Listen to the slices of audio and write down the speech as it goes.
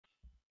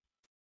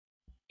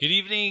Good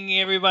evening,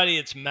 everybody.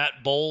 It's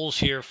Matt Bowles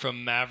here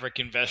from Maverick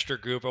Investor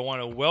Group. I want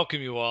to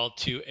welcome you all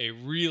to a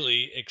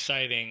really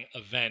exciting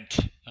event.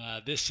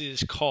 This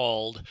is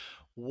called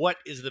What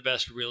is the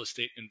Best Real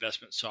Estate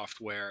Investment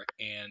Software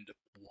and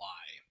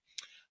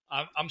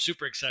Why? I'm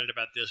super excited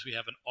about this. We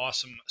have an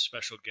awesome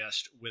special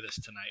guest with us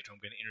tonight who I'm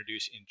going to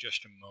introduce in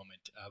just a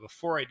moment.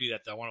 Before I do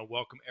that, though, I want to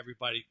welcome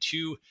everybody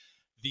to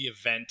the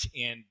event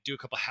and do a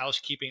couple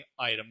housekeeping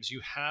items.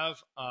 You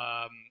have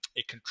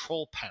a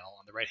control panel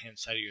on the right-hand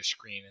side of your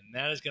screen, and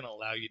that is going to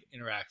allow you to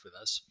interact with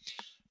us.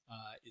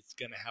 It's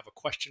going to have a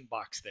question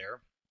box there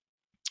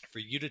for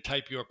you to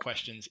type your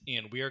questions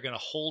in. We are going to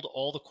hold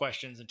all the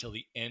questions until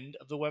the end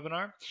of the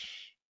webinar.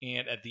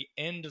 And at the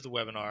end of the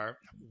webinar,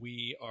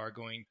 we are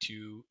going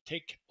to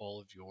take all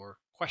of your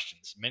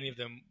questions. Many of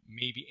them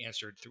may be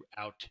answered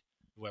throughout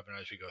the webinar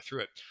as we go through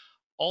it.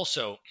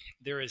 Also,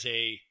 there is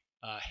a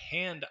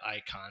hand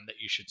icon that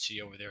you should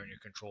see over there in your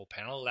control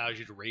panel. It allows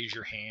you to raise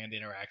your hand,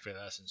 interact with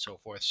us, and so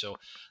forth. So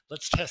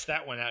let's test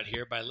that one out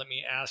here by let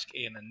me ask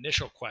an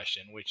initial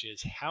question, which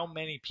is how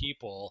many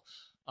people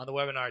on the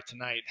webinar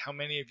tonight, how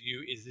many of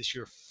you, is this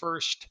your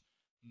first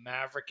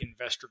Maverick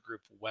Investor Group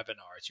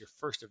webinar? It's your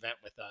first event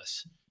with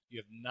us. You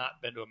have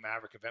not been to a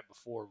Maverick event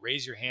before.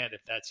 Raise your hand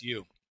if that's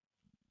you.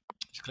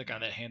 Just click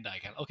on that hand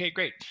icon. Okay,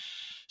 great.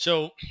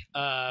 So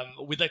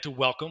we'd like to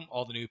welcome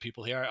all the new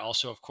people here. I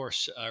also, of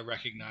course,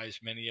 recognize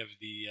many of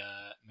the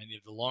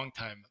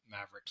longtime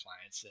Maverick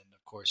clients, and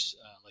of course,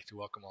 like to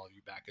welcome all of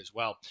you back as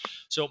well.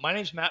 So my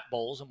name is Matt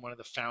Bowles. I'm one of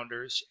the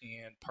founders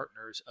and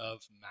partners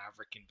of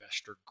Maverick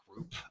Investor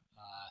Group.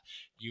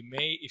 You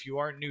may, if you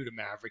are new to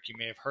Maverick, you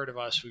may have heard of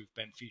us. We've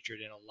been featured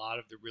in a lot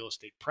of the real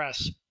estate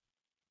press.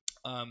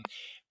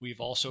 We've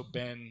also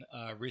been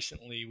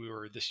recently, we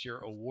were this year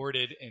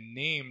awarded and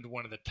named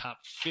one of the top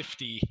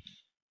 50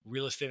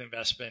 real estate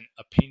investment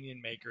opinion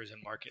makers and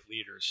market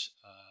leaders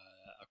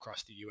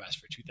across the U.S.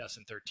 for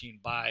 2013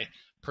 by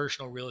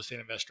Personal Real Estate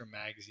Investor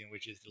Magazine,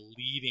 which is the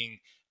leading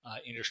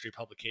industry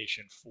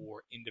publication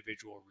for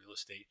individual real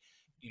estate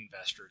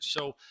investors.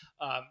 So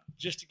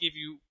just to give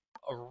you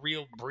a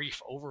real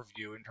brief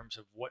overview in terms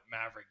of what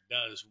Maverick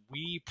does,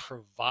 we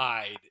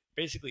provide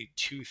basically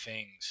two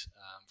things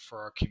for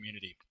our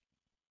community,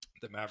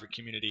 the Maverick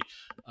community,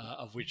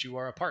 of which you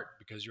are a part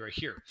because you are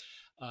here.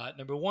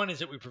 Number one is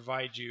that we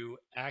provide you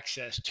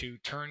access to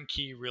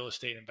turnkey real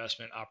estate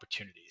investment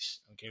opportunities.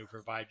 Okay, we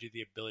provide you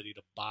the ability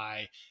to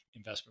buy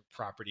investment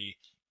property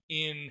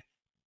in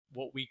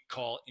what we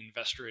call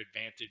investor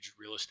advantage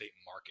real estate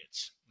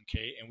markets.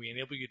 Okay, and we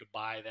enable you to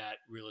buy that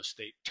real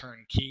estate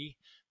turnkey,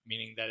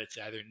 meaning that it's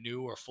either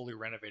new or fully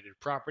renovated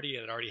property,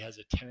 and it already has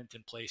a tenant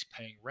in place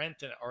paying rent,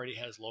 and it already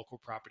has local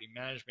property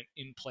management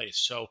in place.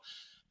 So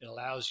it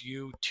allows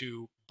you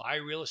to buy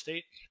real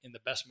estate in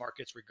the best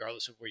markets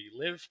regardless of where you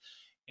live,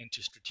 and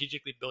to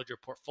strategically build your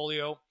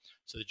portfolio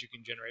so that you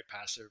can generate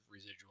passive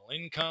residual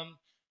income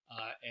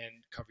and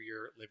cover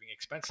your living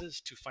expenses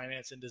to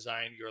finance and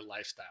design your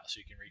lifestyle so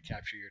you can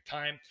recapture your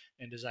time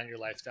and design your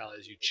lifestyle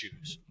as you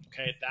choose.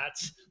 Okay,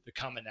 that's the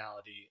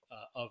commonality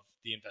of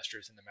the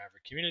investors in the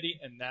Maverick community,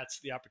 and that's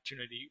the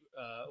opportunity.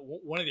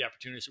 One of the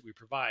opportunities that we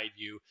provide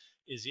you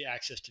is the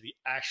access to the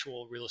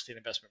actual real estate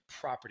investment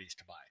properties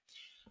to buy.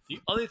 The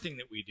other thing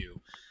that we do,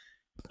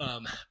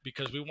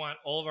 because we want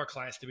all of our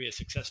clients to be as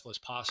successful as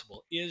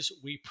possible, is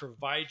we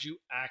provide you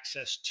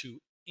access to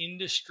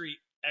industry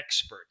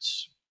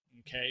experts,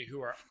 okay,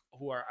 who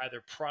are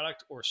either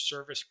product or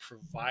service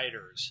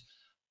providers,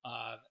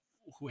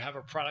 who have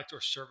a product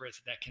or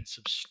service that can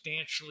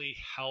substantially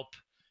help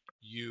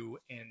you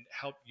and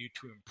help you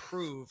to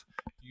improve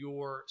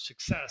your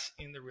success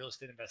in the real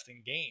estate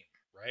investing game,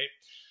 right?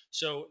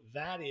 So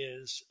that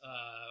is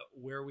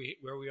where we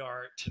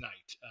are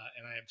tonight,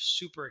 and I am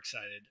super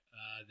excited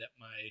that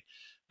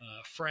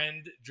my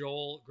friend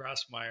Joel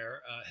Grassmeyer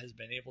has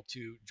been able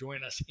to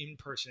join us in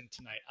person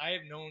tonight. I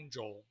have known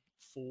Joel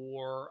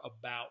for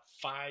about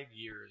 5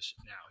 years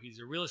now. He's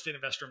a real estate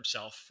investor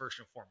himself, first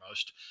and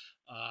foremost,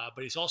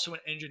 but he's also an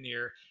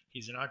engineer.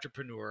 He's an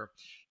entrepreneur,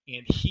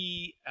 and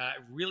he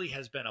really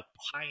has been a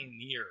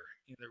pioneer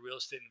in the real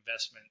estate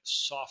investment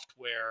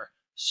software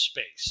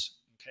space.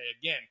 Okay,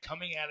 again,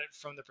 coming at it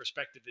from the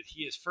perspective that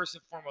he is first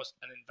and foremost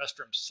an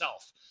investor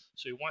himself.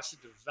 So he wants to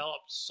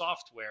develop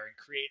software and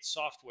create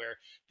software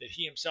that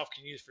he himself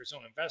can use for his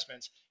own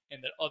investments,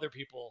 and that other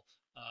people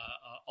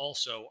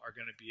also are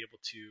going to be able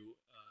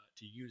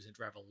to use and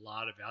drive a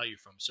lot of value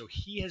from. So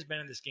he has been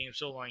in this game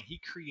so long. He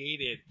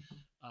created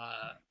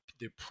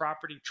the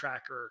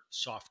PropertyTracker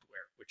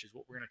software, which is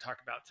what we're going to talk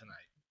about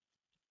tonight.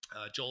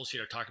 Joel's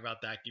here to talk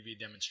about that, give you a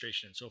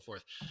demonstration and so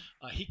forth.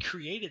 He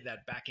created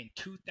that back in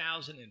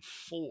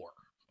 2004.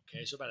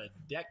 Okay, so about a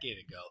decade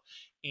ago.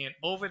 And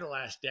over the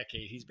last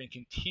decade, he's been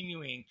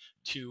continuing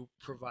to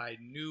provide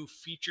new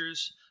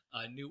features,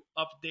 new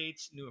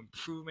updates, new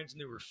improvements,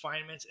 new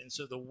refinements. And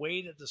so the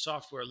way that the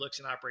software looks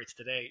and operates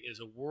today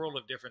is a world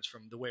of difference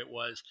from the way it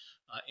was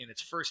in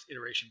its first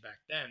iteration back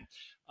then.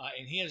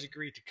 And he has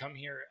agreed to come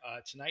here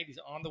tonight. He's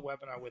on the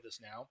webinar with us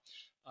now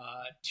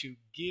to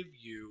give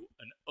you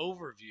an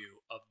overview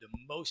of the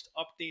most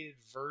updated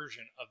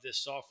version of this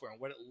software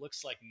and what it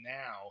looks like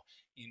now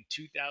in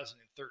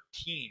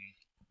 2013.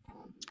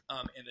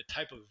 And the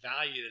type of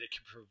value that it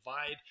can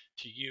provide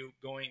to you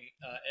going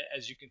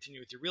as you continue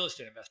with your real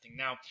estate investing.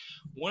 Now,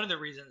 one of the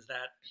reasons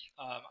that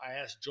I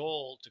asked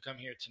Joel to come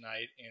here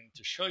tonight and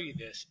to show you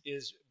this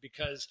is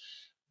because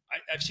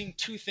I've seen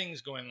two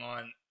things going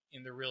on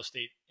in the real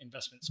estate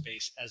investment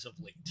space as of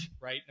late,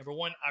 right? Number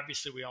one,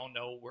 obviously we all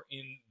know we're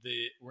in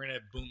a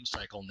boom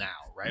cycle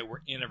now, right?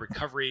 We're in a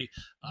recovery,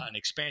 an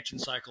expansion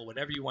cycle,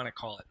 whatever you want to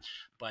call it.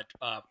 But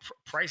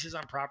prices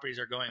on properties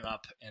are going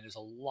up, and there's a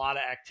lot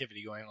of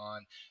activity going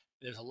on.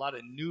 There's a lot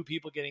of new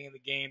people getting in the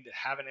game that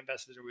haven't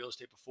invested in real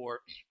estate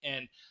before.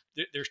 And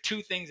there's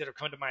two things that have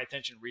come to my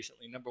attention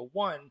recently. Number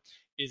one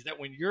is that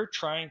when you're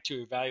trying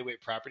to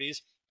evaluate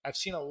properties, I've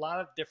seen a lot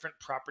of different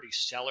property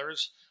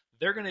sellers.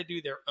 They're going to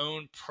do their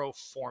own pro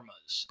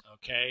formas,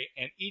 okay?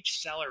 And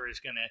each seller is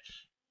going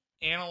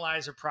to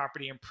analyze a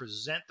property and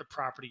present the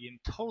property in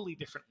totally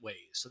different ways.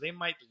 So they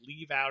might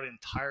leave out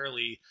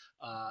entirely,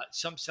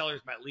 some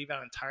sellers might leave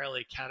out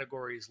entirely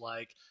categories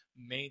like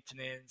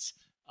maintenance,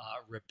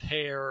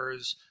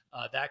 repairs,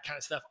 that kind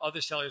of stuff. Other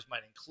sellers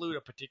might include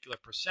a particular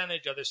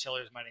percentage. Other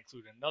sellers might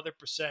include another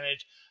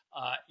percentage,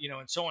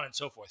 and so on and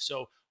so forth.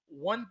 So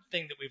one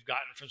thing that we've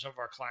gotten from some of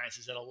our clients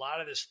is that a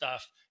lot of this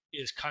stuff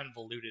is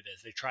convoluted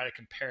as they try to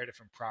compare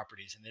different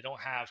properties, and they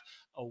don't have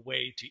a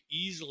way to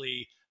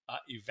easily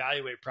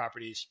evaluate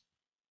properties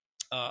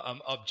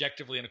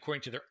objectively and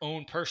according to their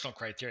own personal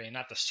criteria,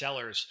 not the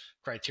seller's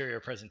criteria or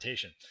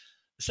presentation.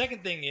 The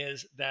second thing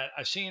is that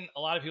I've seen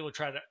a lot of people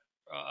try to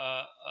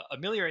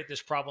ameliorate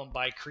this problem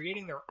by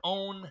creating their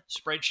own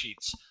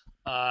spreadsheets,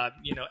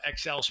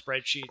 Excel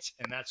spreadsheets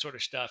and that sort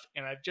of stuff.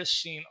 And I've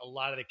just seen a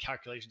lot of the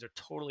calculations are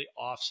totally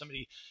off.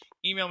 Somebody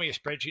emailed me a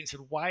spreadsheet and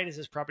said, why does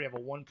this property have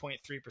a 1.3%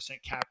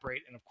 cap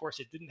rate? And of course,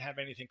 it didn't have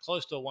anything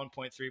close to a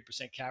 1.3%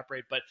 cap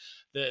rate, but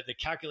the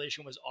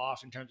calculation was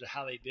off in terms of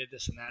how they did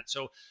this and that.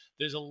 So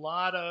there's a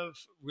lot of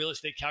real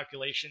estate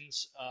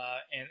calculations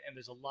and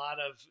there's a lot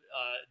of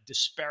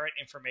disparate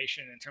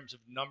information in terms of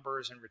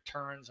numbers and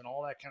returns and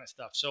all that kind of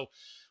stuff. So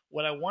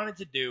what I wanted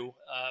to do,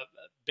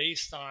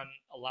 based on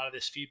a lot of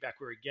this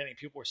feedback we were getting,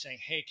 people were saying,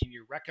 hey, can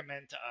you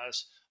recommend to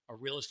us a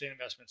real estate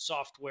investment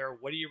software?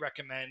 What do you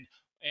recommend?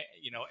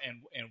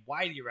 And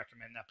why do you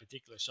recommend that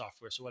particular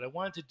software? So what I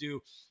wanted to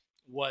do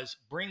was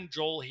bring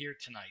Joel here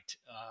tonight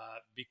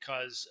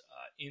because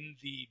in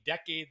the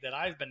decade that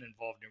I've been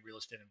involved in real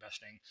estate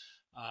investing,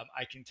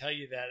 I can tell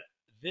you that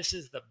this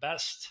is the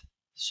best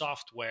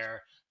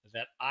software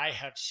that I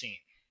have seen.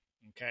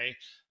 Okay.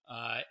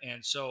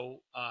 And so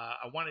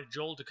I wanted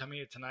Joel to come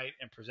here tonight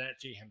and present it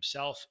to you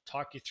himself,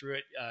 talk you through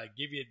it,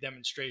 give you a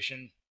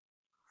demonstration,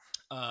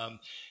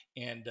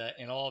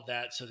 and all of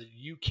that so that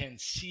you can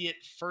see it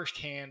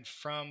firsthand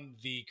from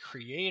the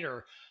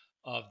creator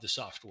of the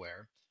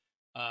software.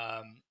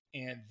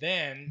 And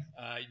then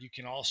you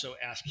can also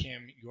ask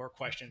him your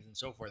questions and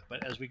so forth.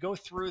 But as we go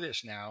through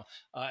this now,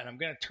 and I'm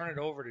going to turn it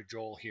over to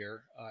Joel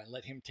here and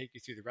let him take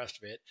you through the rest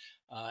of it.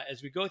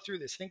 As we go through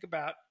this, think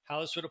about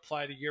how this would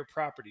apply to your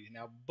property.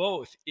 Now,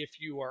 both if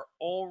you are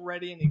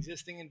already an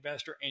existing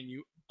investor and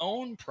you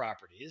own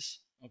properties,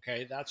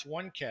 okay, that's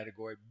one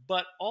category,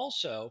 but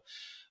also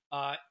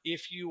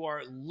if you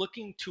are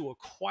looking to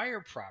acquire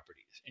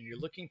properties and you're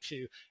looking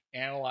to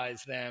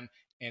analyze them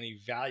and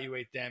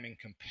evaluate them and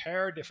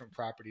compare different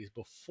properties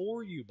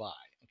before you buy.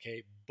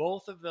 Okay,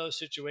 both of those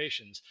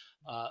situations,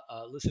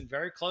 listen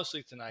very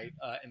closely tonight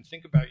and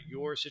think about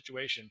your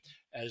situation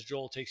as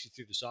Joel takes you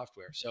through the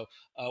software. So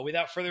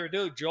without further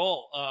ado,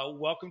 Joel,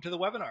 welcome to the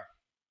webinar.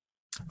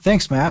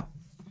 Thanks, Matt.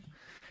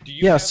 Do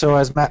you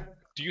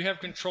have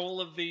control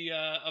of the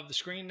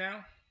screen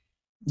now?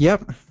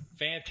 Yep.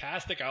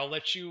 Fantastic. I'll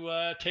let you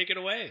take it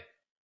away.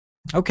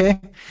 Okay.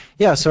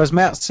 Yeah, so as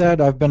Matt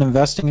said, I've been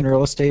investing in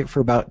real estate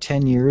for about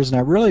 10 years, and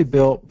I really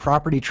built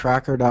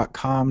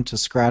PropertyTracker.com to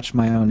scratch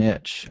my own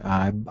itch.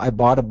 I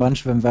bought a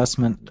bunch of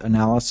investment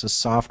analysis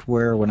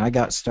software when I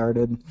got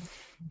started,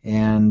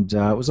 and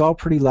it was all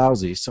pretty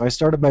lousy. So I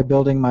started by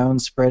building my own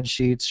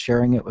spreadsheets,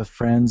 sharing it with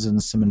friends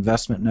and some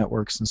investment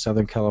networks in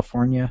Southern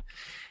California,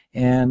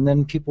 and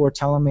then people were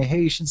telling me,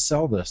 hey, you should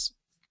sell this.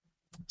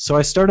 So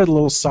I started a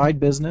little side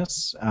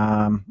business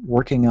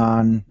working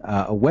on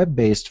a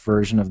web-based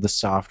version of the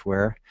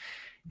software,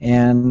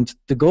 and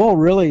the goal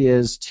really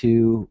is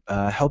to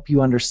help you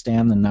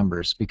understand the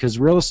numbers, because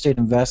real estate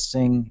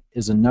investing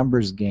is a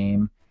numbers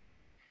game,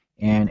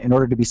 and in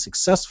order to be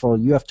successful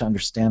you have to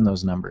understand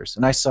those numbers.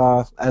 And I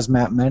saw, as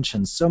Matt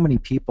mentioned, so many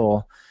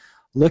people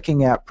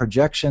looking at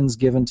projections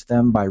given to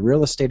them by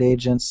real estate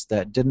agents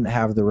that didn't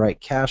have the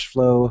right cash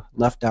flow,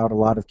 left out a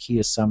lot of key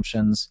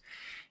assumptions.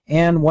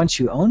 And once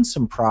you own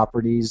some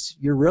properties,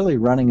 you're really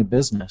running a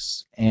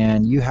business,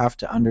 and you have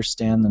to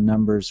understand the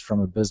numbers from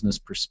a business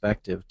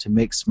perspective to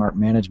make smart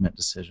management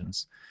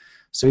decisions.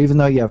 So even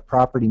though you have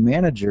property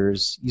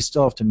managers, you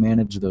still have to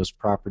manage those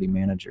property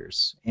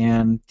managers.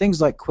 And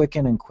things like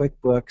Quicken and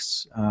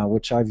QuickBooks,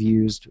 which I've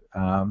used,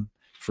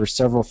 for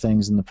several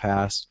things in the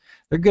past.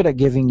 They're good at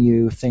giving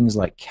you things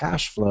like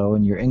cash flow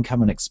and your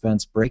income and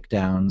expense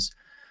breakdowns,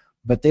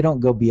 but they don't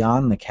go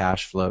beyond the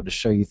cash flow to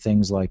show you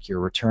things like your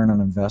return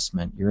on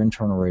investment, your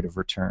internal rate of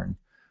return,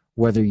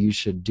 whether you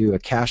should do a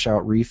cash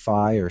out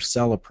refi or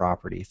sell a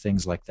property,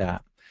 things like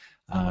that.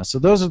 So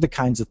those are the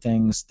kinds of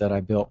things that I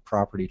built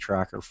Property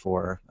Tracker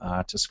for,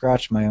 to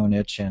scratch my own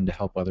itch and to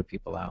help other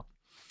people out.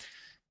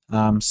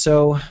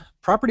 So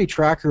Property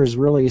Tracker is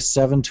really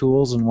 7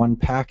 tools in one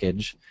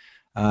package.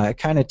 It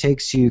kind of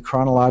takes you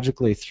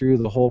chronologically through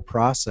the whole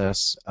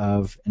process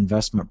of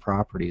investment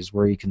properties,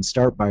 where you can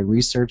start by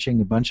researching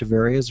a bunch of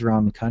areas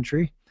around the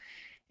country,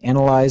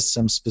 analyze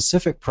some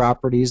specific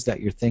properties that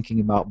you're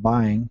thinking about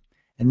buying,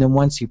 and then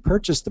once you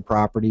purchase the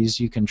properties,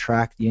 you can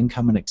track the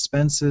income and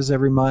expenses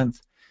every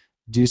month,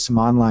 do some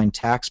online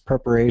tax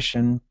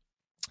preparation.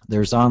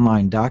 There's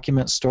online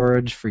document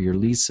storage for your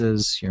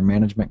leases, your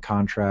management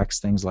contracts,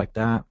 things like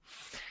that.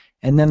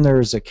 And then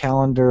there's a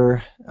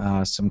calendar,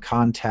 some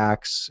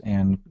contacts,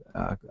 and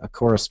a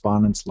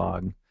correspondence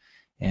log.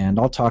 And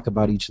I'll talk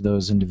about each of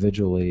those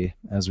individually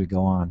as we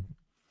go on.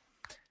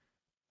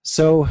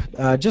 So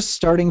just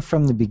starting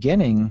from the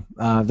beginning,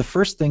 the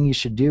first thing you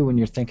should do when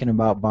you're thinking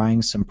about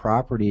buying some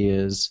property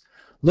is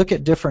look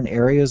at different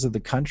areas of the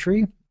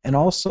country and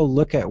also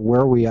look at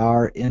where we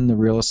are in the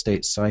real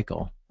estate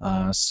cycle.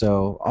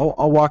 So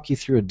I'll walk you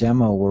through a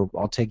demo where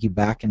I'll take you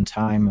back in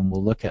time and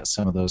we'll look at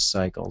some of those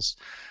cycles.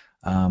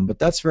 But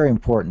that's very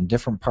important.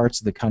 Different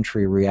parts of the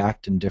country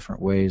react in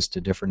different ways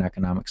to different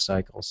economic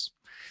cycles.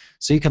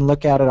 So you can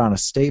look at it on a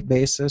state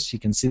basis. You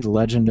can see the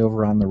legend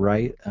over on the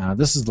right.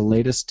 This is the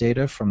latest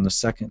data from the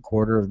second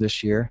quarter of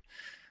this year.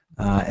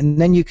 And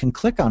then you can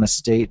click on a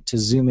state to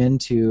zoom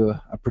into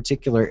a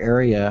particular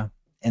area,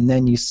 and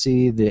then you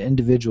see the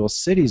individual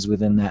cities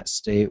within that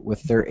state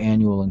with their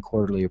annual and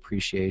quarterly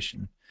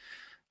appreciation.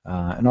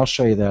 And I'll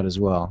show you that as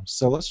well.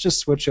 So let's just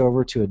switch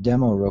over to a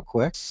demo real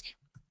quick.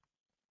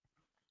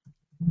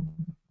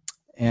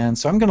 And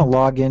so I'm going to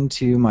log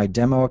into my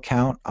demo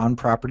account on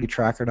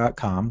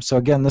PropertyTracker.com. So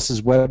again, this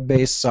is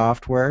web-based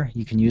software.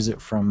 You can use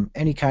it from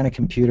any kind of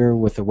computer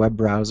with a web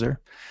browser.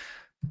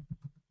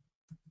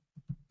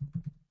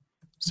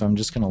 So I'm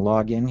just going to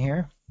log in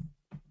here.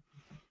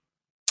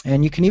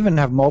 And you can even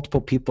have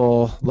multiple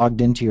people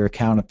logged into your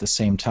account at the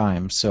same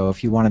time. So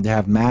if you wanted to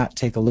have Matt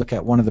take a look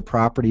at one of the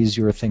properties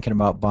you were thinking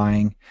about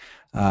buying,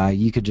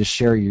 you could just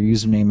share your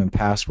username and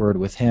password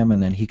with him,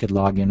 and then he could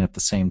log in at the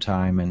same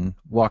time and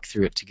walk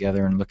through it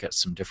together and look at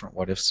some different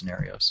what-if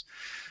scenarios.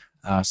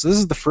 So this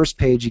is the first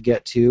page you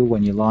get to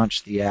when you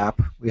launch the app.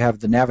 We have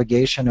the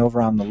navigation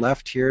over on the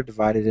left here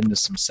divided into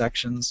some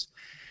sections.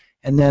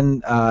 And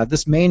then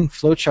this main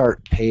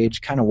flowchart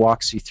page kind of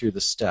walks you through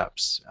the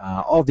steps.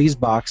 All these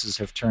boxes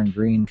have turned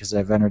green because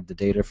I've entered the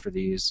data for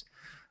these.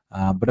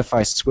 But if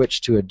I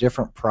switch to a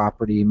different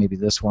property, maybe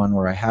this one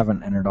where I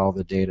haven't entered all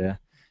the data,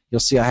 you'll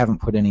see I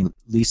haven't put any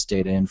lease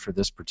data in for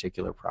this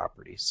particular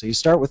property. So you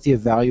start with the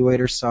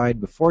evaluator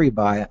side before you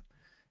buy it,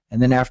 and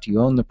then after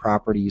you own the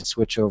property, you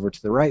switch over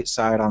to the right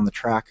side on the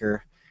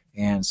tracker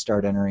and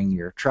start entering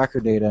your tracker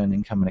data and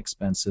income and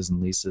expenses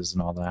and leases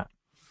and all that.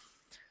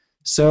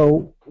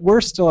 So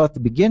we're still at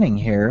the beginning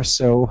here,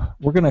 so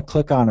we're going to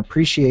click on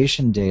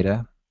appreciation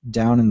data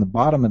down in the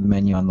bottom of the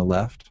menu on the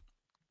left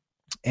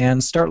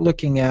and start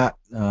looking at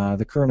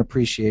the current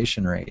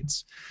appreciation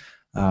rates.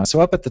 So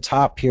up at the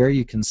top here,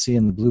 you can see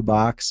in the blue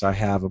box I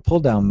have a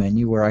pull-down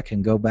menu where I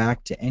can go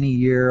back to any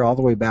year all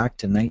the way back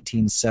to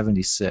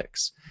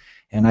 1976,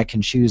 and I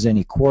can choose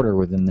any quarter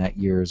within that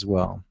year as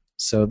well.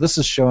 So this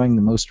is showing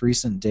the most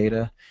recent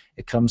data.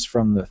 It comes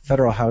from the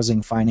Federal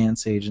Housing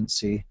Finance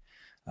Agency,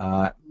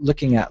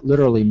 looking at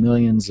literally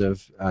millions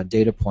of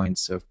data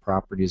points of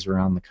properties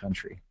around the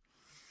country.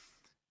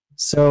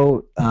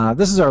 So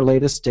this is our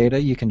latest data.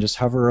 You can just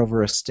hover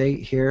over a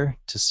state here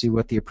to see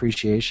what the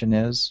appreciation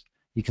is.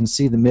 You can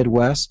see the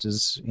Midwest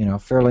is,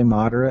 fairly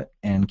moderate,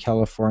 and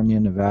California,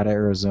 Nevada,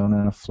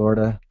 Arizona,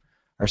 Florida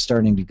are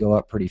starting to go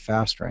up pretty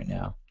fast right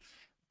now.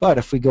 But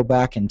if we go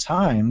back in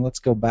time, let's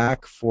go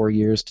back 4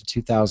 years to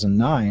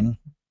 2009.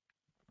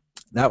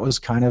 That was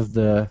kind of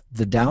the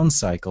down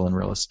cycle in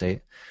real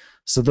estate.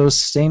 So those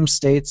same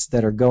states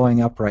that are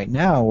going up right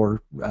now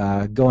were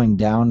going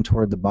down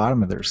toward the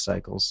bottom of their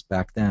cycles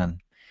back then.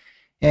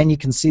 And you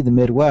can see the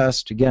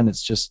Midwest, again,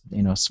 it's just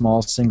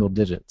small single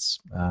digits.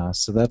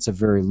 So that's a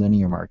very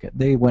linear market.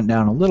 They went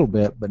down a little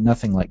bit, but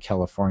nothing like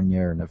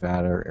California or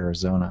Nevada or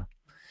Arizona.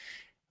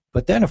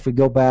 But then if we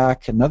go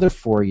back another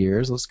 4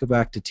 years, let's go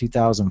back to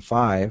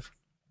 2005.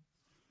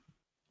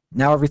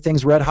 Now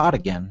everything's red hot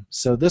again.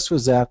 So this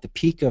was at the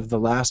peak of the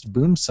last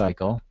boom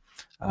cycle.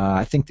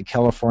 I think the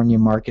California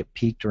market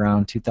peaked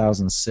around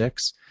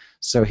 2006.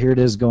 So here it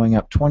is going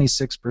up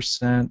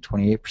 26%,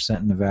 28%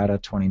 in Nevada,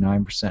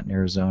 29% in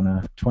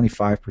Arizona,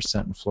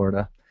 25% in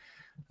Florida.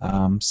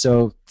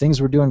 So things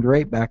were doing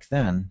great back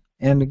then.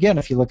 And again,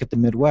 if you look at the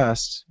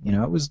Midwest,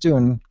 it was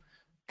doing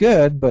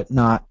good, but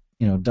not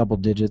double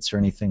digits or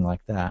anything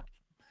like that.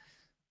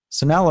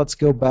 So now let's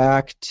go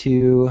back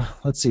to,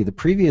 let's see, the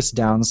previous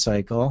down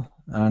cycle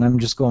and I'm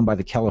just going by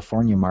the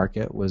California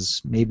market,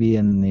 was maybe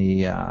in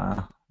the,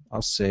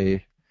 I'll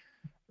say,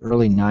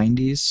 early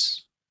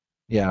 90s.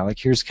 Yeah, like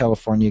here's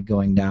California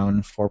going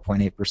down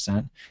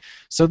 4.8%.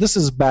 So this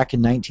is back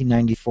in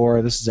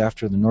 1994. This is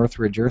after the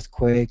Northridge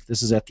earthquake.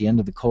 This is at the end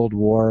of the Cold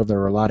War. There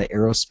were a lot of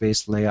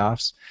aerospace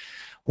layoffs.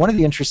 One of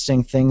the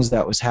interesting things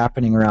that was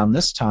happening around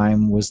this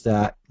time was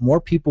that more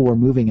people were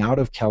moving out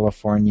of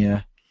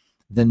California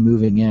than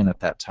moving in at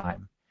that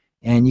time.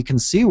 And you can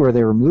see where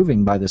they were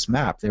moving by this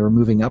map. They were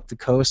moving up the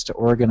coast to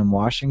Oregon and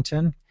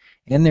Washington,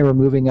 and they were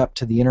moving up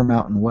to the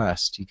Intermountain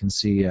West. You can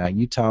see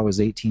Utah was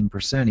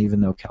 18%, even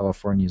though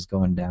California is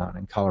going down,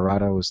 and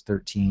Colorado was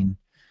 13%.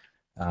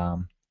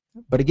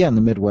 But again,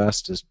 the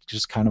Midwest is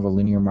just kind of a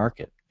linear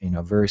market,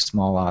 very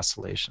small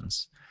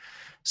oscillations.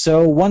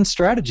 So one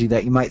strategy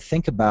that you might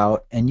think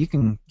about, and you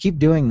can keep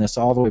doing this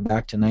all the way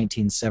back to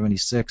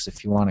 1976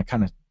 if you want to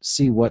kind of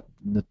see what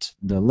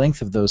the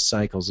length of those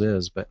cycles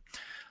is, but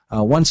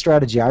one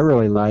strategy I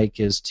really like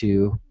is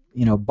to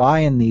buy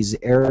in these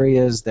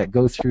areas that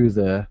go through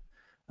the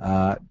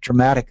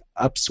dramatic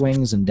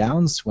upswings and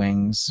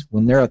downswings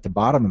when they're at the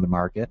bottom of the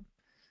market,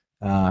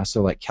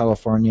 so like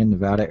California,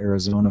 Nevada,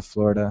 Arizona,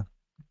 Florida,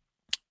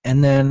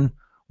 and then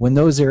when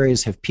those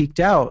areas have peaked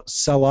out,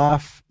 sell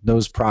off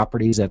those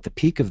properties at the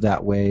peak of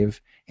that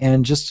wave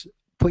and just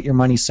put your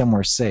money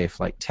somewhere safe,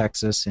 like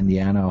Texas,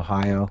 Indiana,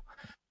 Ohio,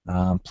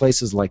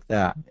 places like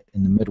that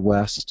in the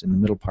Midwest, in the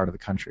middle part of the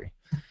country.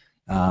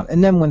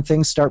 And then when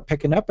things start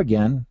picking up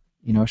again,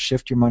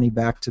 shift your money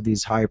back to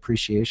these high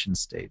appreciation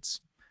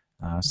states.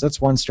 So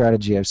that's one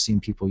strategy I've seen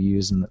people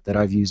use and that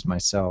I've used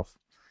myself.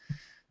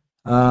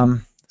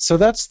 So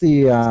that's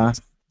the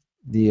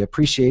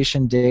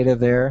appreciation data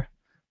there.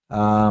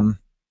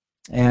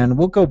 And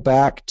we'll go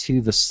back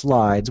to the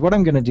slides. What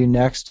I'm going to do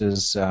next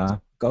is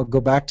go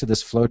back to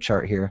this flow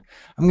chart here.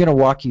 I'm going to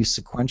walk you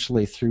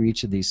sequentially through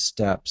each of these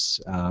steps,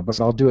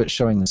 but I'll do it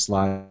showing the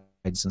slides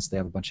since they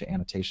have a bunch of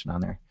annotation on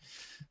there.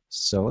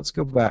 So let's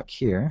go back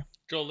here.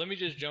 Joel, let me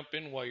just jump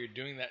in while you're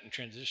doing that and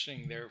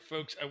transitioning there.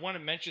 Folks, I want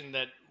to mention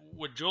that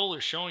what Joel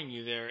is showing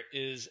you there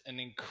is an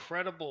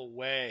incredible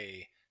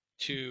way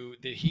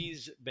that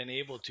he's been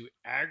able to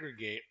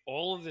aggregate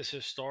all of this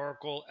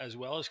historical as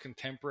well as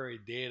contemporary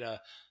data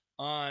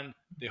on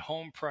the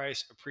home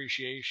price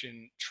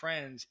appreciation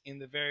trends in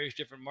the various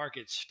different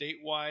markets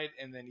statewide,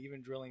 and then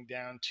even drilling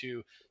down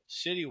to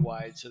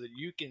citywide, so that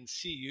you can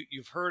see,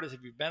 you've heard us,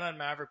 if you've been on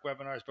Maverick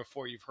webinars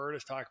before, you've heard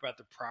us talk about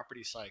the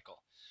property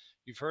cycle.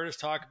 You've heard us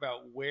talk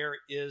about where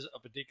is a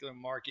particular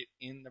market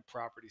in the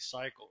property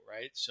cycle,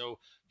 right? So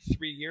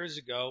 3 years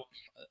ago,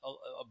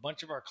 a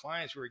bunch of our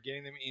clients, we were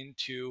getting them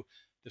into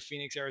the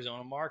Phoenix,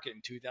 Arizona market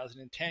in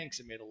 2010 because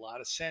it made a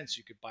lot of sense.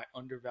 You could buy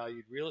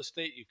undervalued real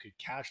estate, you could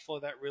cash flow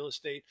that real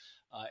estate,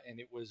 and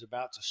it was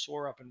about to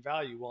soar up in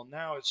value. Well,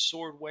 now it's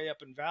soared way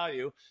up in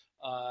value.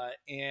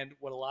 And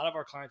what a lot of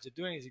our clients are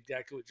doing is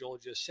exactly what Joel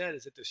just said,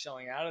 is that they're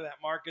selling out of that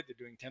market, they're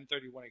doing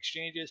 1031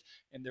 exchanges,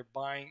 and they're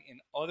buying in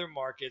other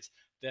markets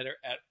that are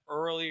at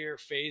earlier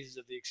phases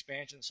of the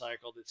expansion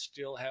cycle that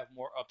still have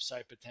more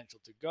upside potential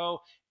to go,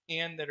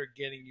 and that are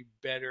getting you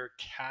better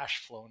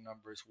cash flow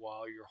numbers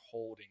while you're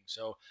holding.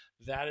 So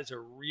that is a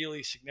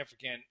really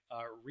significant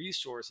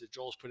resource that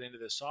Joel's put into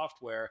this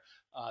software,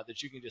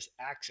 that you can just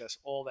access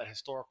all that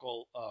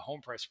historical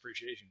home price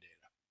appreciation data.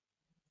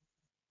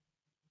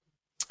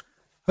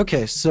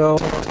 Okay, so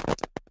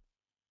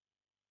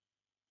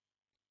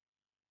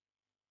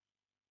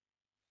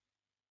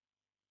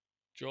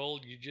Joel,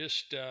 you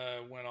just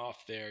went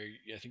off there.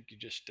 I think you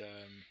just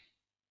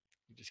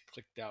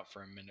clicked out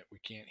for a minute. We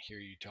can't hear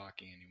you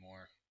talking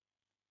anymore.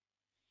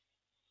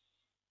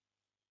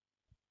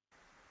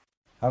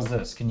 how's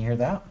this? Can you hear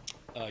that?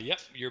 Yep,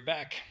 you're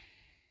back.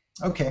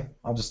 Okay,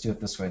 I'll just do it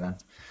this way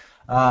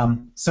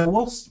then. So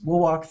we'll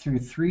walk through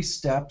 3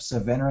 steps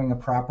of entering a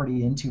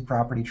property into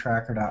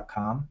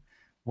PropertyTracker.com.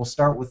 We'll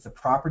start with the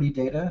property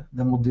data,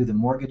 then we'll do the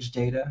mortgage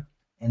data,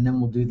 and then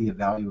we'll do the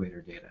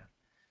evaluator data.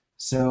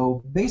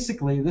 So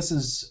basically, this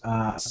is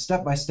a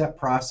step-by-step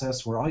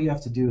process where all you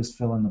have to do is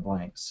fill in the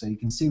blanks. So you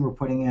can see we're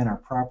putting in our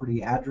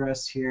property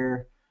address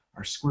here,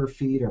 our square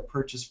feet, our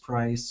purchase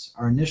price,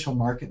 our initial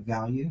market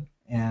value.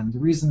 And the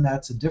reason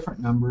that's a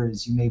different number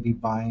is you may be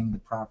buying the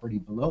property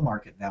below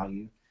market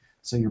value,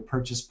 so your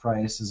purchase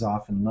price is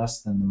often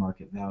less than the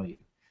market value.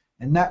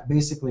 And that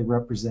basically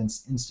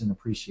represents instant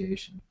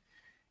appreciation.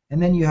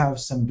 And then you have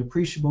some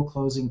depreciable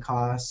closing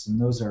costs, and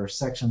those are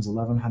sections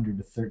 1100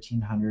 to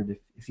 1300.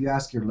 If you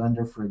ask your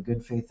lender for a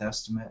good faith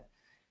estimate,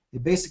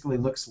 it basically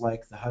looks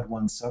like the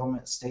HUD-1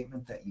 settlement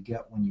statement that you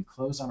get when you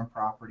close on a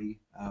property,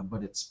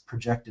 but it's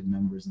projected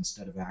numbers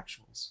instead of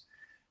actuals.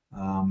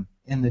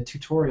 And the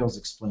tutorials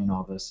explain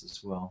all this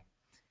as well.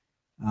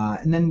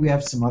 And then we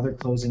have some other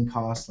closing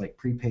costs like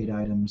prepaid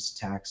items,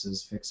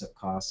 taxes, fix-up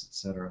costs,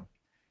 etc.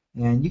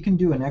 And you can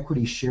do an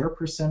equity share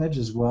percentage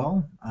as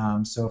well.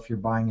 So if you're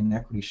buying an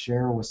equity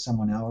share with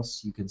someone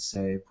else, you could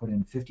say put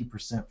in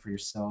 50% for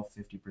yourself,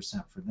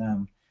 50% for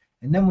them.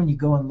 And then when you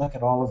go and look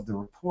at all of the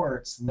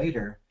reports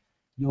later,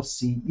 you'll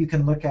see, you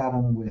can look at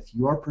them with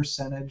your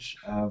percentage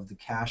of the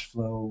cash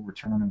flow,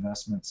 return on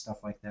investment,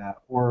 stuff like that,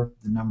 or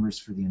the numbers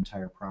for the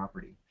entire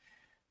property.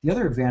 The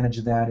other advantage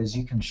of that is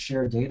you can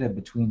share data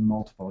between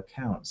multiple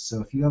accounts.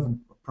 So if you have a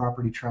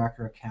property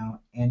tracker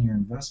account and your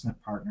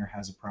investment partner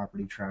has a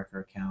property tracker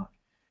account,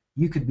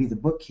 you could be the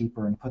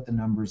bookkeeper and put the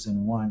numbers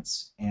in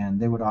once, and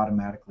they would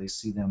automatically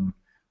see them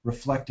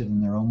reflected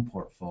in their own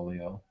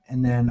portfolio.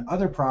 And then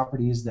other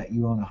properties that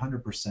you own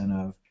 100%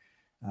 of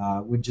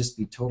would just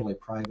be totally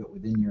private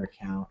within your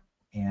account.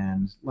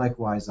 And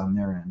likewise on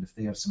their end, if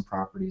they have some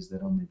properties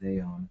that only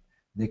they own,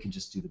 they could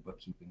just do the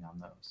bookkeeping on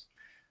those.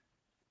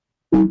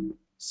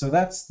 So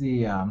that's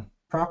the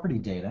property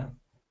data.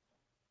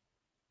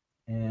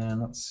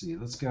 And let's see,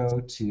 let's go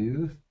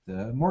to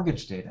the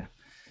mortgage data.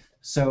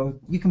 So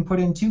you can put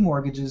in two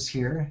mortgages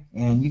here,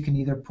 and you can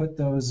either put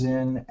those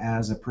in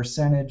as a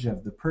percentage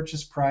of the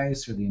purchase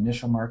price or the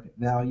initial market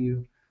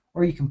value,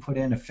 or you can put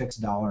in a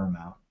fixed dollar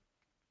amount.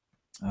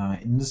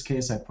 In this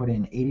case, I put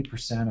in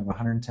 80% of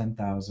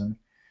 110,000.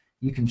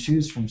 You can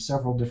choose from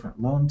several different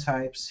loan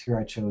types. Here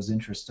I chose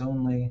interest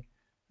only,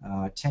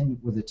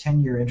 with a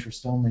 10-year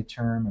interest only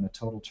term and a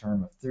total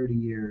term of 30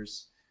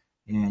 years.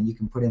 And you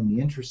can put in the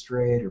interest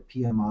rate or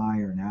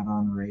PMI or an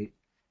add-on rate,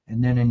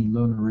 and then any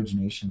loan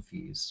origination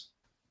fees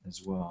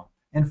as well.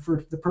 And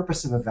for the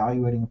purpose of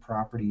evaluating a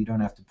property, you don't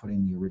have to put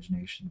in the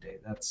origination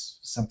date. That's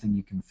something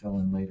you can fill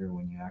in later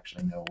when you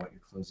actually know what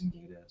your closing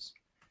date is.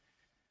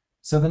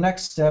 So the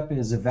next step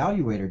is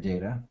evaluator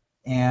data.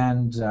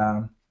 And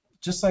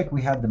just like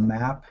we had the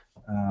map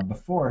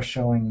before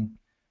showing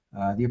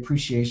the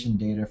appreciation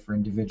data for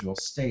individual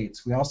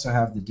states, we also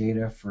have the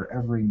data for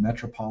every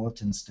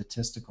metropolitan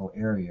statistical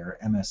area, or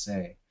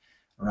MSA,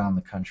 around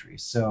the country.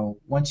 So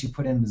once you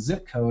put in the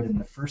zip code in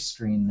the first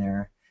screen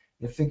there,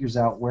 it figures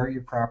out where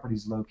your property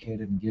is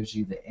located and gives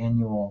you the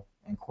annual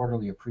and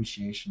quarterly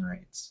appreciation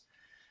rates.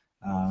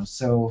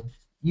 So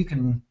you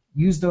can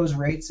use those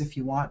rates if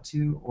you want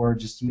to, or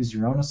just use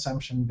your own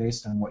assumption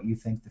based on what you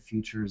think the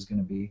future is going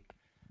to be.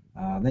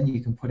 Then you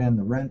can put in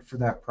the rent for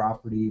that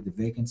property, the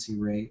vacancy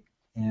rate,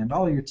 and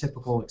all your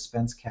typical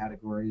expense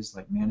categories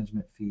like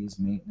management fees,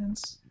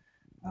 maintenance,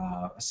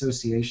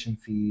 association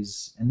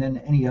fees, and then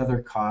any other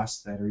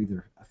costs that are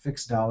either a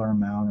fixed dollar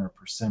amount or a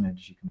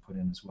percentage you can put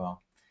in as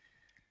well.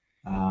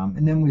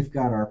 And then we've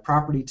got our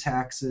property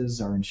taxes,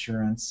 our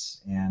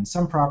insurance, and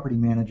some property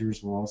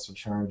managers will also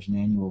charge an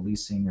annual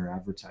leasing or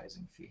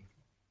advertising fee.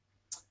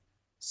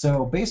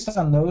 So based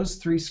on those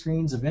three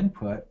screens of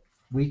input,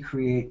 we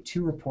create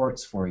two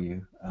reports for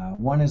you.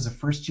 One is a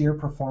first-year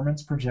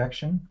performance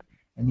projection,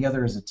 and the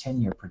other is a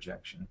 10-year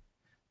projection.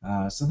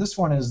 So this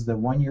one is the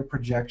one-year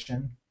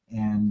projection,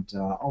 and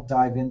I'll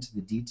dive into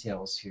the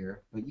details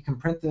here. But you can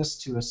print this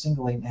to a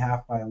single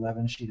 8.5 by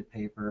 11 sheet of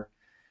paper.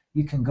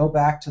 You can go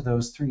back to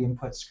those three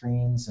input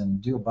screens and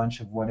do a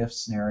bunch of what-if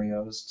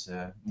scenarios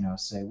to,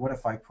 say, what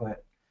if I put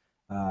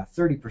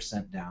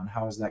 30% down?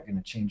 How is that going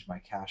to change my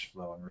cash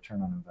flow and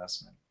return on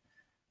investment?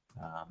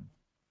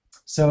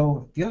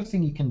 So the other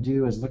thing you can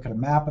do is look at a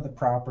map of the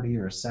property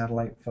or a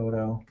satellite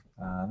photo.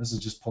 This is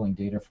just pulling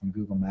data from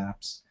Google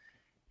Maps.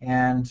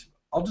 And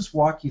I'll just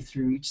walk you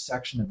through each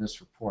section of this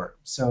report.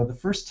 So the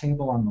first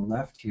table on the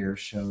left here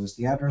shows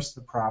the address of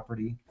the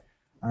property,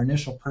 our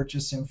initial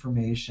purchase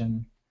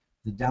information,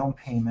 the down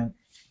payment,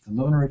 the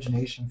loan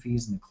origination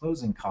fees, and the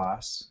closing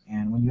costs.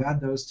 And when you add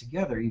those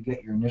together, you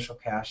get your initial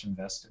cash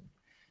invested.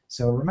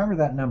 So remember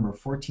that number,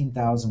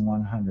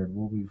 14,100.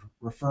 We'll be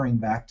referring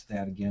back to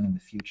that again in the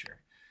future.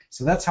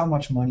 So that's how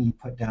much money you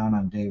put down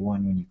on day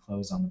one when you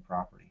close on the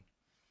property.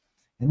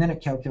 And then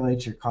it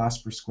calculates your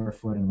cost per square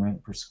foot and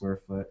rent per square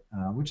foot,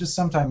 which is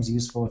sometimes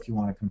useful if you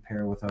want to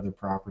compare with other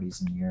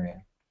properties in the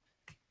area.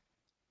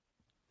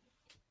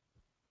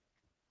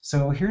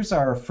 So here's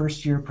our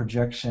first year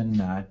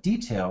projection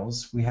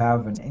details. We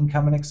have an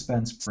income and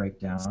expense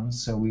breakdown,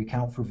 so we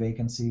account for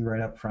vacancy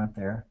right up front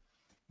there.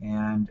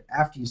 And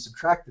after you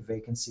subtract the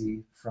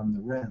vacancy from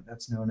the rent,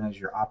 that's known as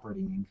your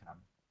operating income.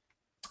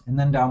 And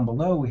then down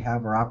below we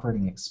have our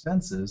operating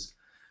expenses,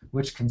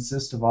 which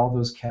consist of all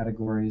those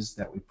categories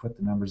that we put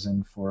the numbers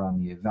in for on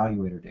the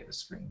evaluator data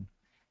screen.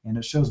 And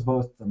it shows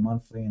both the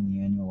monthly and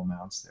the annual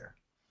amounts there.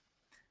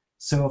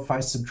 So if I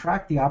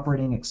subtract the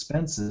operating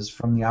expenses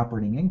from the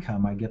operating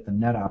income, I get the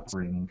net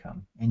operating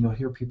income. And you'll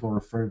hear people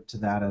refer to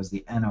that as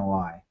the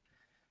NOI.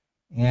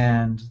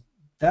 And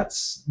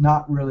that's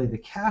not really the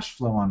cash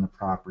flow on the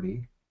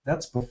property.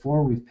 That's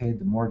before we've paid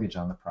the mortgage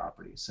on the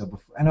property.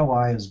 So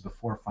NOI is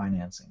before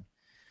financing.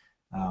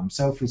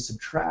 So if we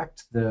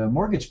subtract the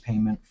mortgage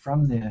payment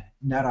from the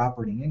net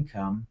operating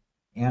income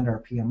and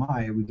our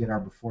PMI, we get our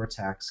before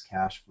tax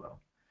cash flow.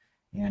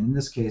 And in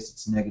this case,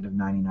 it's negative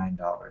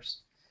 $99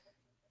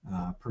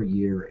 per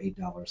year,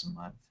 $8 a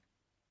month.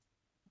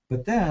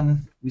 But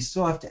then we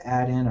still have to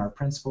add in our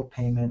principal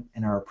payment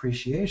and our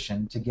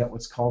appreciation to get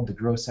what's called the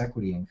gross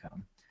equity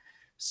income.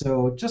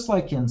 So just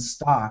like in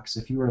stocks,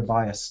 if you were to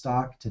buy a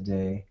stock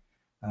today,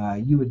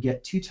 you would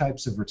get two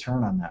types of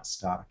return on that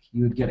stock.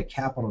 You would get a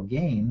capital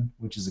gain,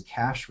 which is a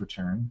cash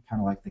return, kind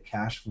of like the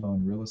cash flow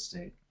in real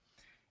estate.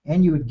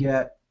 and you would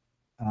get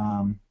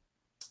um,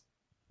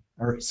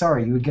 or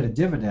sorry, you would get a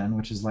dividend,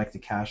 which is like the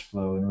cash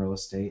flow in real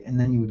estate, and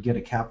then you would get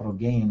a capital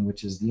gain,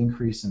 which is the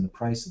increase in the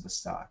price of the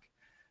stock.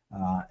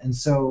 And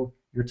so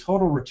your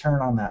total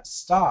return on that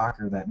stock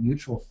or that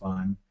mutual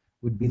fund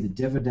would be the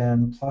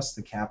dividend plus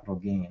the capital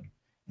gain.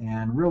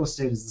 And real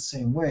estate is the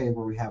same way,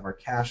 where we have our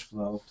cash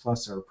flow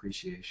plus our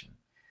appreciation.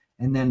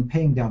 And then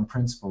paying down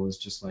principal is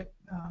just like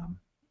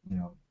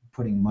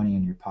putting money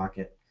in your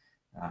pocket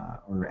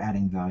or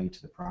adding value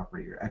to the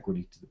property or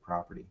equity to the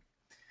property.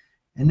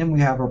 And then we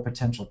have our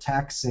potential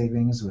tax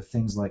savings with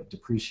things like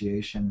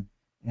depreciation,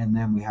 and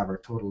then we have our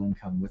total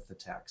income with the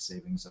tax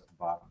savings at the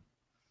bottom.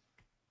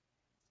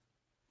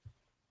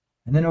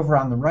 And then over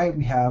on the right,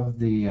 we have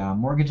the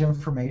mortgage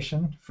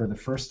information for the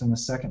first and the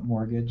second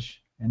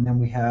mortgage. And then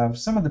we have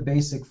some of the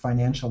basic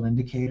financial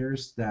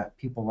indicators that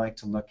people like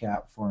to look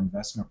at for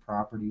investment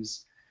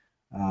properties.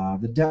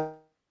 The debt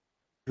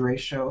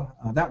ratio,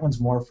 that one's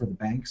more for the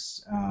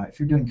banks.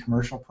 If you're doing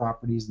commercial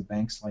properties, the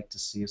banks like to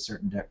see a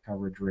certain debt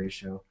coverage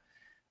ratio.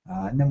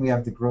 And then we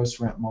have the gross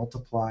rent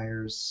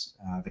multipliers,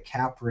 the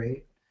cap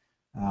rate.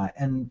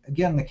 And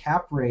again, the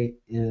cap rate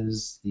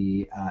is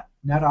the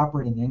net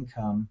operating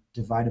income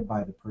divided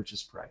by the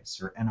purchase price,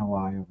 or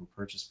NOI over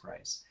purchase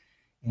price.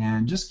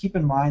 And just keep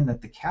in mind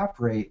that the cap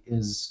rate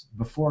is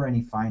before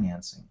any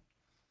financing.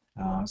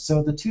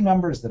 So the two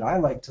numbers that I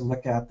like to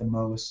look at the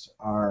most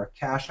are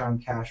cash on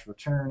cash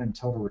return and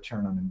total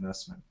return on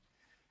investment.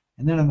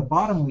 And then on the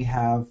bottom we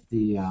have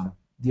the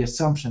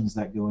assumptions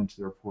that go into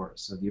the report.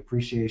 So the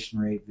appreciation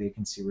rate,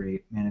 vacancy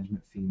rate,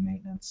 management fee,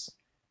 maintenance,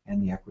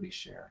 and the equity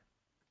share.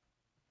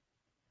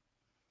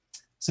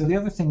 So the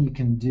other thing you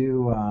can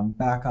do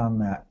back on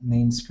that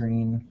main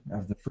screen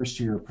of the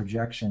first year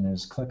projection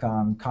is click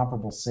on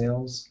comparable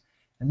sales,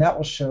 and that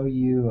will show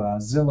you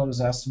Zillow's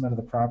estimate of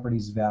the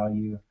property's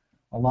value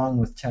along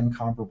with 10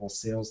 comparable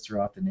sales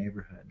throughout the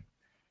neighborhood.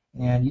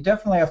 And you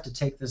definitely have to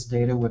take this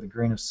data with a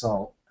grain of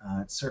salt.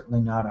 It's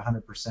certainly not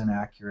 100%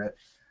 accurate.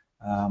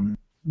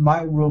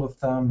 My rule of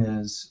thumb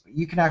is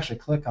you can actually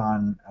click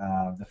on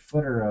the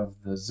footer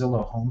of the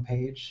Zillow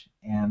homepage,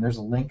 and there's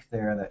a link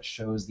there that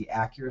shows the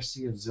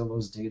accuracy of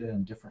Zillow's data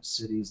in different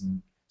cities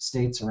and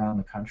states around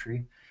the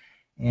country.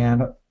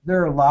 And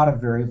there are a lot of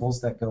variables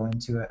that go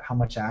into it, how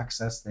much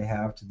access they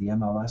have to the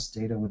MLS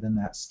data within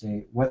that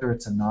state, whether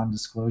it's a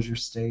non-disclosure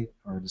state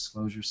or a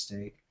disclosure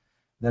state.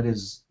 That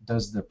is,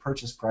 does the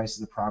purchase price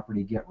of the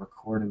property get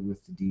recorded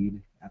with the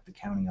deed at the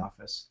county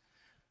office?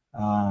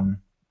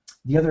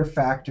 The other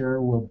factor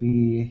will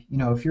be,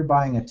 if you're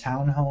buying a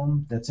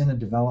townhome that's in a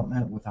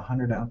development with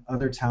 100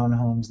 other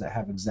townhomes that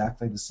have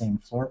exactly the same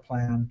floor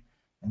plan,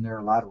 and there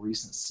are a lot of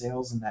recent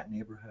sales in that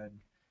neighborhood,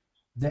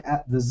 the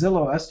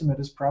Zillow estimate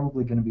is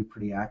probably going to be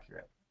pretty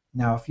accurate.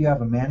 Now, if you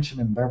have a mansion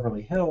in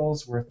Beverly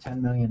Hills worth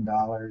 $10 million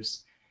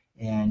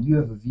and you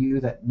have a view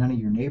that none of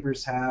your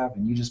neighbors have,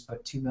 and you just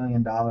put $2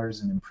 million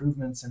in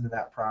improvements into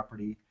that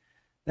property,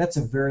 that's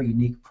a very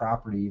unique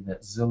property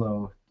that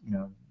Zillow,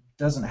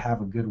 doesn't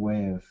have a good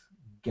way of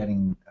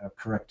getting a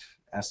correct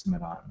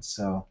estimate on.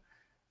 So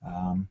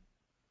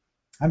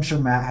I'm sure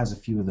Matt has a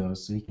few of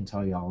those, so he can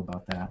tell you all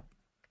about that.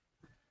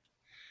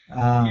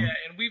 Yeah,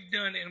 and we've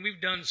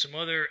done some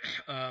other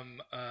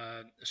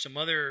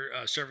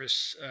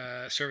service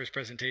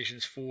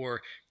presentations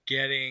for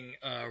getting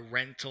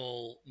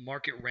rental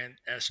market rent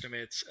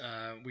estimates.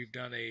 We've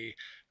done a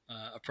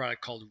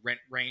product called Rent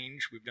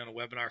Range. We've done a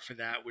webinar for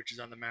that, which is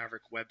on the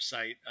Maverick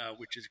website,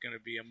 which is going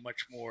to be a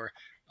much more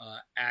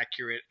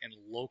accurate and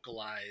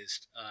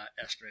localized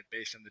estimate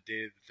based on the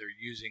data that they're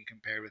using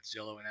compared with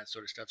Zillow and that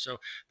sort of stuff. So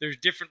there's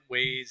different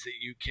ways that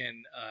you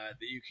can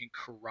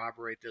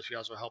corroborate this. We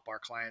also help our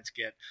clients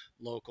get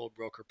local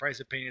broker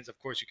price opinions. Of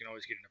course, you can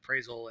always get an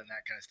appraisal and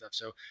that kind of stuff.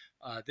 So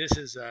this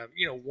is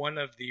one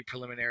of the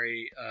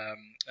preliminary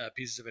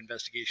pieces of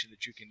investigation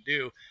that you can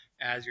do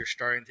as you're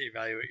starting to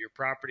evaluate your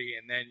property,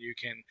 and then you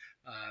can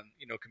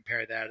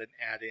compare that and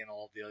add in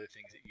all the other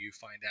things that you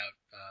find out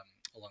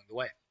along the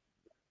way.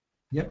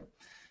 Yep.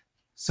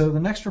 So the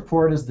next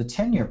report is the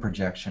 10-year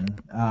projection.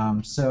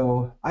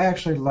 So I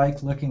actually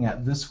like looking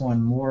at this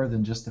one more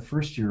than just the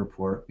first year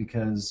report,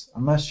 because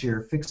unless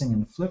you're fixing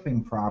and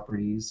flipping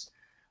properties,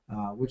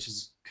 which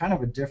is kind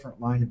of a different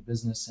line of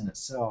business in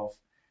itself,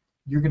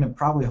 you're going to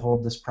probably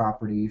hold this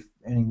property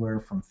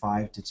anywhere from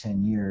 5 to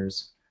 10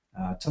 years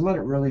to let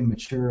it really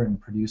mature and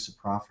produce a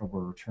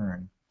profitable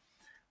return.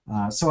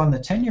 So on the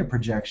 10-year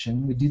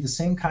projection, we do the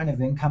same kind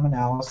of income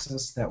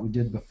analysis that we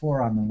did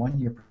before on the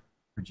 1-year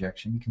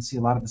projection. You can see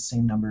a lot of the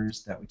same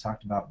numbers that we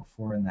talked about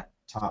before in that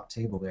top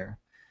table there.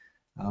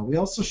 We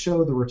also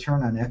show the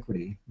return on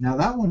equity. Now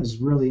that one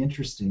is really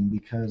interesting,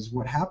 because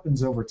what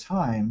happens over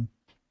time,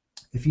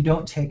 if you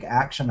don't take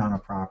action on a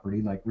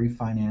property like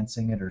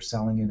refinancing it or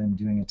selling it and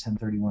doing a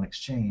 1031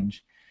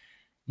 exchange,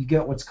 you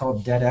get what's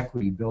called debt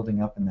equity building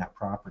up in that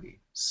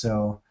property.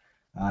 So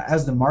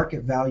as the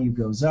market value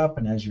goes up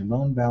and as your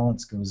loan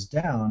balance goes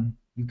down,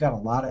 you've got a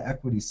lot of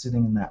equity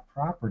sitting in that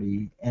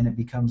property, and it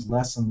becomes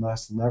less and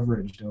less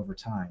leveraged over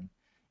time.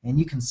 And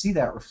you can see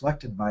that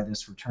reflected by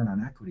this return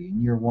on equity.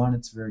 In year one,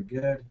 it's very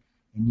good.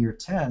 In year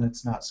 10,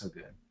 it's not so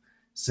good.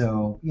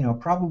 So,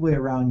 probably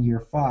around year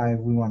 5,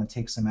 we want to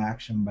take some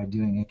action by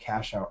doing a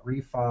cash out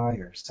refi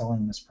or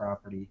selling this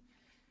property.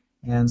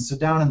 And so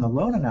down in the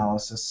loan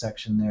analysis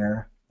section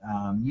there,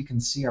 you can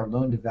see our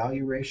loan to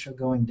value ratio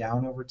going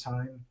down over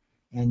time,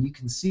 and you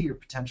can see your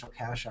potential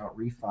cash out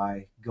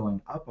refi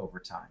going up over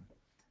time.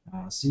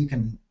 So you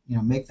can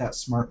make that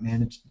smart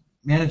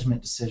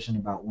management decision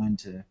about when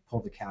to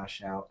pull the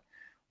cash out.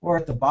 Or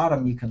at the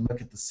bottom, you can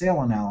look at the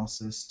sale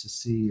analysis to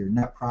see your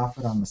net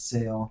profit on the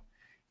sale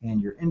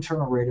and your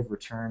internal rate of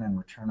return and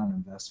return on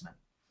investment.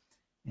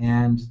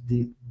 And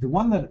the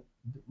one that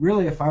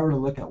really, if I were to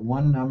look at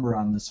one number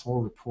on this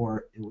whole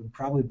report, it would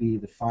probably be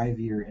the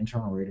 5-year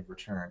internal rate of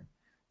return.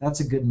 That's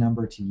a good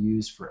number to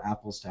use for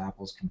apples to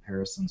apples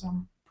comparisons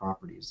on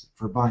properties,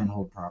 for buy and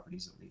hold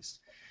properties at least.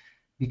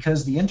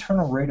 Because the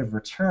internal rate of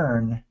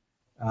return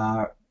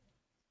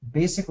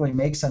basically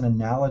makes an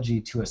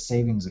analogy to a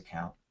savings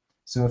account.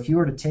 So if you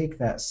were to take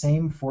that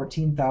same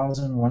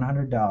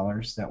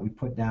 $14,100 that we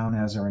put down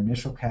as our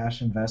initial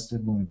cash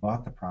invested when we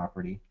bought the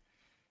property,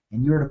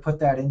 and you were to put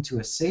that into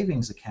a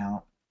savings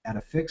account at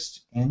a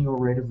fixed annual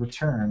rate of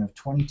return of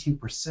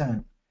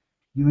 22%,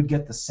 you would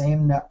get the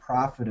same net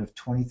profit of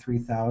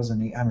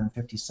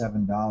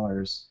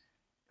 $23,857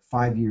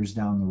 5 years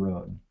down the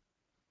road.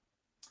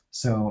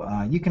 So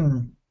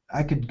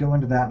I could go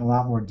into that in a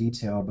lot more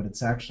detail, but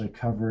it's actually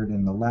covered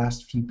in the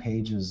last few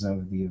pages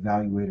of the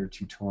evaluator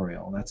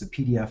tutorial. That's a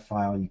PDF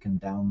file you can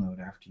download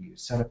after you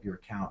set up your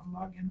account and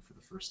log in for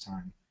the first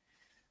time.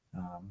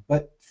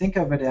 But think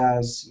of it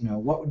as,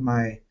 what would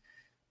my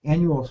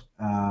annual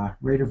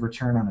rate of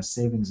return on a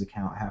savings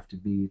account have to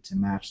be to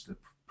match the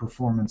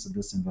performance of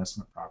this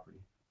investment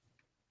property?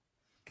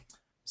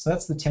 So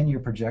that's the 10-year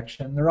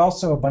projection. There are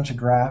also a bunch of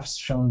graphs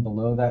shown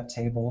below that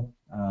table.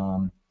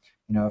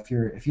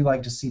 If you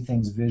like to see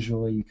things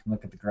visually, you can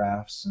look at the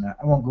graphs. And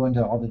I won't go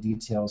into all the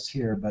details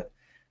here, but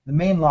the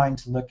main line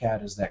to look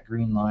at is that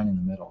green line in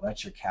the middle.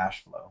 That's your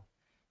cash flow.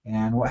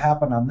 And what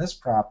happened on this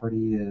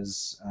property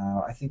is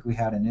I think we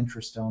had an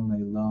interest-only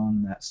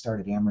loan that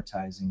started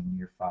amortizing in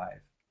year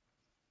 5.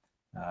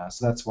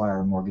 So that's why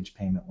our mortgage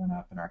payment went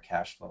up and our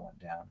cash flow went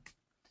down.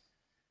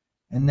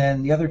 And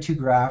then the other two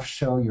graphs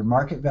show your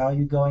market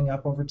value going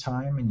up over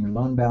time and your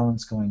loan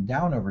balance going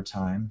down over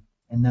time.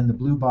 And then the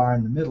blue bar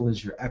in the middle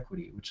is your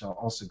equity, which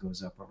also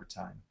goes up over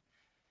time.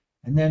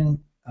 And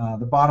then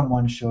the bottom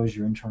one shows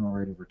your internal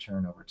rate of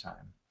return over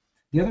time.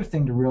 The other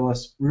thing to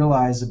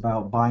realize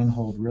about buy and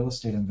hold real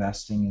estate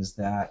investing is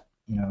that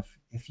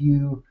if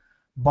you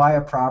buy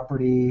a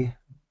property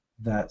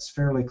that's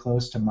fairly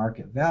close to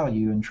market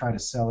value and try to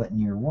sell it in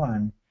year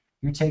 1,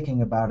 you're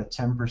taking about a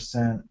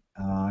 10%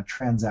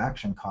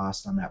 transaction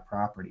cost on that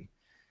property.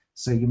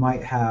 So you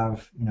might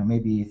have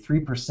maybe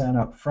 3%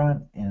 up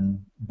front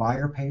in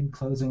buyer paid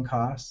closing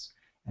costs,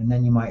 and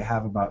then you might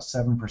have about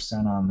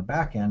 7% on the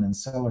back end in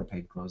seller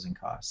paid closing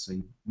costs. So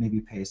you maybe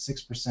pay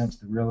 6% to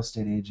the real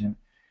estate agent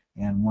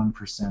and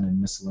 1%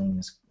 in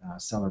miscellaneous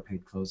seller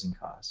paid closing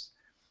costs.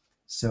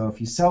 So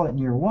if you sell it in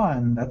year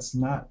 1, that's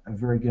not a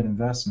very good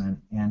investment,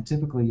 and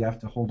typically you have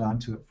to hold on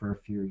to it for a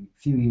few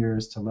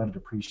years to let it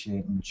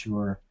appreciate and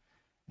mature,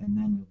 and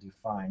then you'll do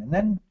fine. And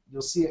then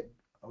you'll see it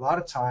a lot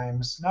of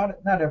times, not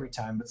every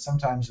time, but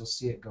sometimes you'll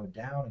see it go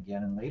down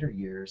again in later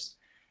years,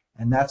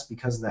 and that's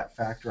because of that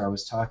factor I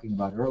was talking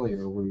about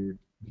earlier, where you're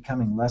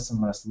becoming less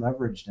and less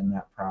leveraged in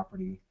that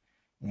property,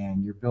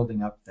 and you're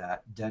building up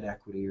that debt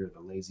equity or the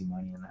lazy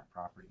money in that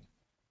property.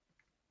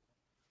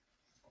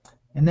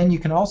 And then you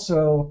can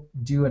also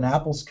do an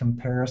apples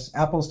to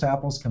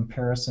apples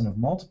comparison of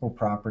multiple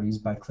properties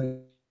by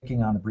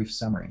clicking on the brief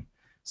summary.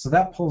 So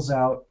that pulls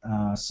out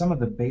some of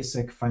the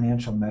basic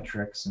financial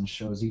metrics and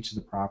shows each of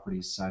the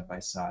properties side by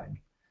side.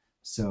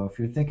 So if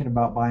you're thinking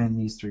about buying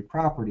these 3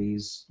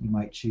 properties, you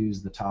might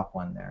choose the top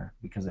one there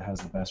because it has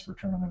the best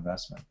return on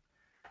investment.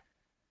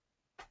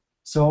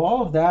 So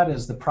all of that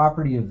is the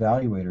Property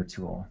Evaluator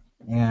tool.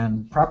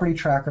 And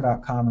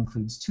PropertyTracker.com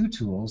includes 2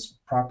 tools.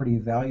 Property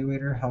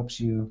Evaluator helps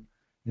you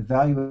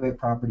evaluate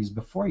properties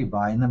before you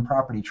buy, and then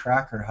Property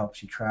Tracker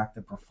helps you track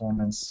the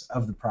performance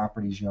of the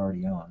properties you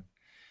already own.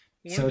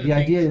 So the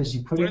idea is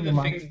you put in the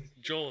money.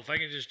 Joel, if I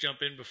can just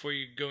jump in before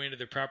you go into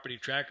the property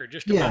tracker,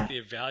 just Yeah. about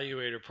the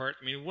evaluator part.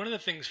 I mean, one of the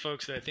things,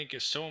 folks, that I think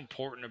is so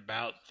important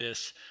about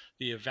this,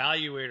 the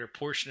evaluator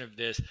portion of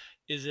this,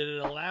 is that it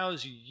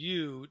allows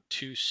you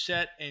to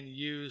set and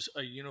use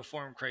a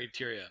uniform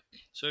criteria.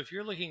 So if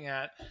you're looking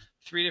at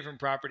 3 different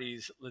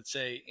properties, let's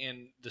say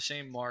in the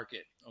same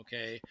market,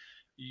 okay,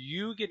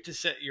 you get to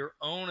set your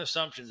own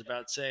assumptions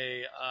about,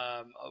 say,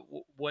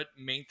 what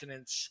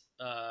maintenance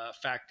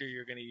factor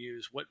you're going to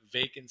use, what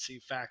vacancy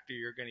factor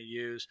you're going to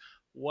use,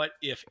 what,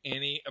 if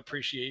any,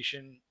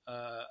 appreciation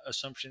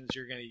assumptions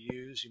you're going to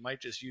use. You might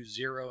just use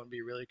 0 and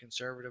be really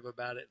conservative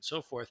about it, and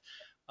so forth.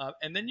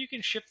 And then you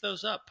can shift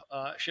those up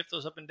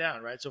and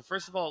down, right? So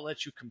first of all, it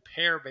lets you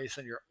compare based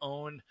on your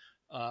own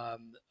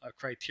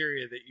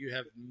criteria that you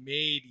have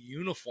made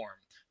uniform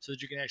so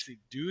that you can actually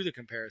do the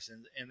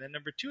comparisons. And then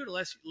number two, it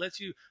lets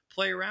you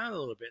play around a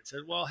little bit and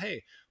says, well,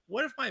 hey,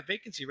 what if my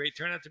vacancy rate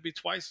turned out to be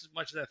twice as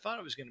much as I thought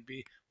it was going to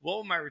be? What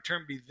would my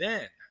return be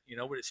then?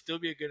 Would it still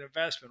be a good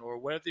investment? Or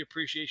what if the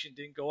appreciation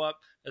didn't go up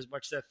as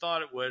much as I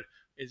thought it would?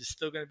 Is it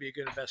still going to be a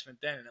good investment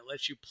then? And it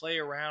lets you play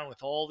around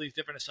with all these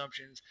different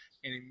assumptions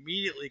and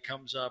immediately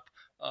comes up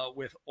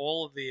with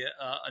all of the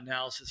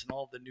analysis and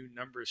all of the new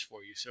numbers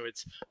for you. So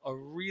it's a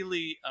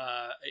really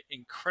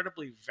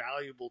incredibly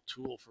valuable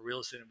tool for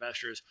real estate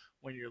investors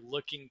when you're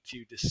looking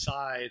to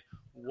decide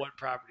what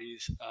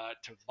properties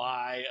to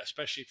buy,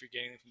 especially if you're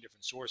getting them from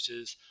different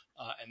sources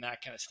and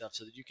that kind of stuff,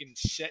 so that you can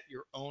set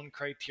your own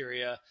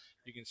criteria,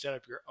 you can set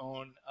up your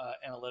own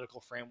analytical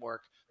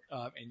framework,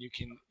 and you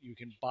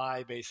can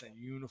buy based on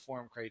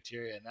uniform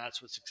criteria, and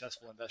that's what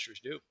successful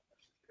investors do.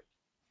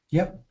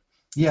 Yep.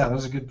 Yeah,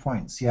 those are good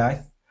points.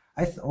 Yeah,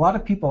 a lot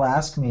of people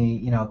ask me,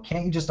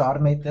 can't you just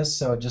automate this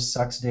so it just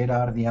sucks data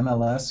out of the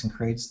MLS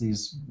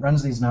and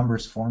runs these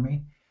numbers for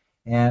me?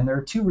 And there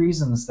are two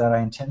reasons that I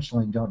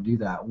intentionally don't do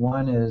that.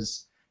 One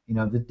is,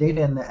 the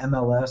data in the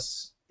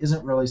MLS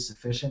isn't really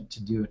sufficient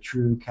to do a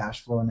true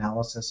cash flow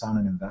analysis on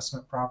an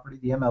investment property.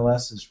 The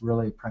MLS is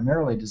really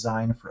primarily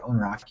designed for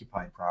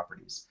owner-occupied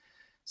properties.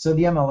 So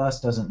the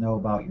MLS doesn't know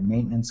about your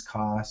maintenance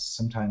costs,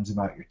 sometimes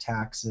about your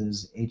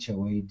taxes,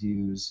 HOA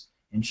dues,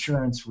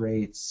 insurance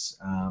rates,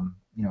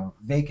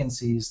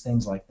 vacancies,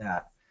 things like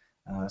that.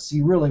 So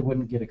you really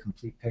wouldn't get a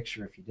complete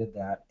picture if you did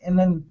that. And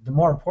then the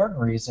more important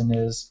reason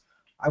is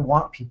I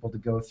want people to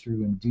go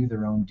through and do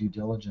their own due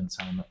diligence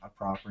on a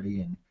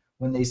property. And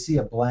when they see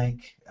a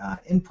blank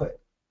input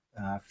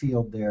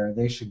field there,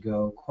 they should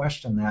go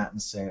question that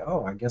and say,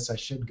 oh, I guess I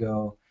should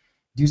go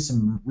do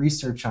some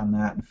research on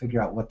that and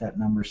figure out what that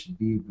number should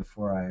be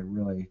before I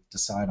really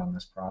decide on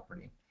this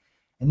property.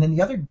 And then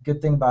the other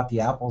good thing about the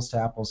apples to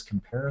apples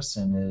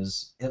comparison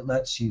is it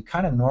lets you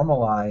kind of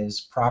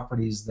normalize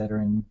properties that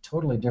are in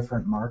totally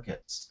different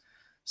markets.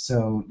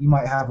 So you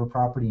might have a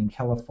property in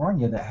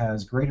California that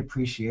has great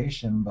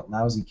appreciation but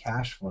lousy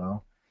cash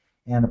flow,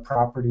 and a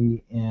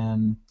property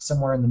in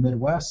somewhere in the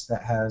Midwest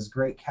that has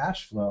great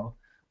cash flow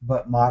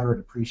but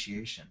moderate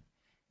appreciation.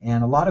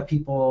 And a lot of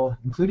people,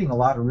 including a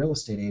lot of real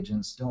estate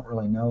agents, don't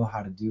really know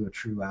how to do a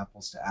true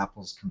apples to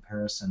apples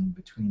comparison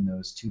between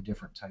those two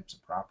different types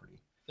of property.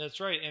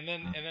 That's right, and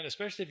then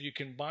especially if you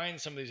combine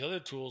some of these other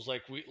tools,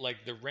 like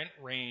the rent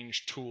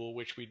range tool,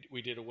 which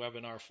we did a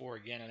webinar for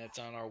again, and it's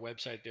on our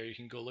website there. You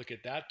can go look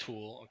at that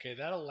tool. Okay,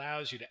 that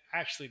allows you to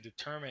actually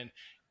determine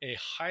a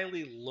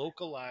highly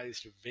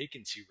localized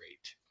vacancy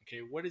rate.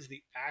 Okay, what is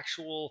the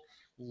actual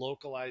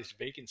localized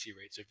vacancy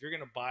rate? So if you're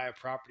going to buy a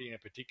property in a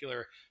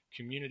particular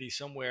community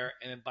somewhere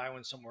and then buy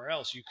one somewhere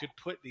else, you could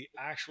put the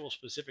actual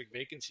specific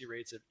vacancy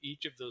rates of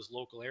each of those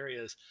local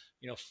areas,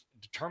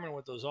 determine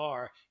what those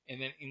are,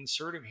 and then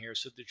insert them here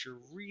so that you're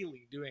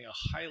really doing a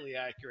highly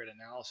accurate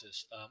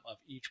analysis of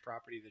each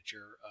property that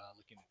you're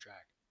looking to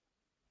track.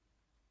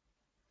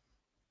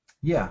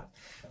 Yeah.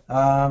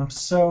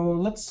 So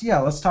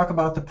let's talk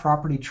about the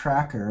property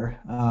tracker.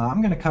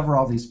 I'm going to cover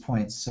all these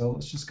points, so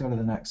let's just go to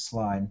the next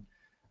slide.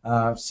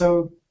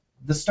 So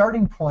the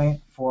starting point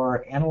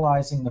for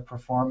analyzing the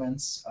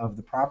performance of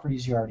the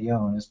properties you already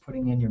own is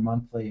putting in your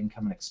monthly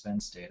income and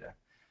expense data.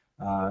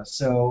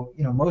 So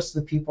most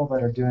of the people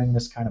that are doing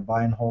this kind of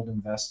buy and hold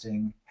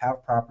investing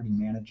have property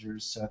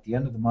managers. So at the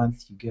end of the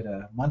month, you get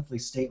a monthly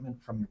statement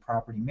from your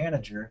property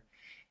manager,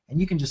 and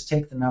you can just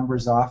take the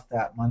numbers off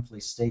that monthly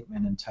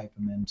statement and type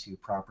them into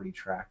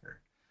PropertyTracker.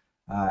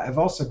 I've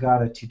also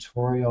got a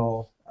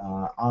tutorial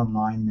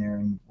online there,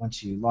 and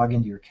once you log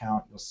into your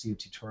account, you'll see a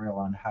tutorial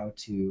on how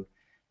to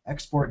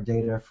export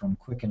data from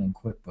Quicken and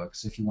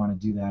QuickBooks if you want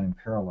to do that in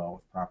parallel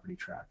with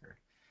PropertyTracker.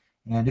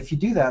 And if you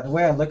do that, the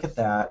way I look at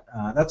that,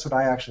 that's what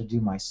I actually do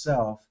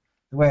myself.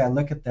 The way I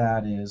look at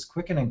that is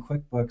Quicken and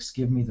QuickBooks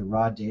give me the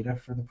raw data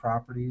for the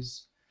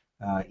properties,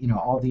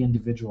 all the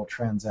individual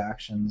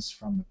transactions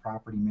from the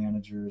property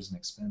managers and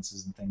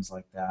expenses and things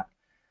like that.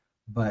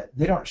 But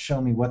they don't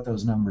show me what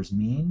those numbers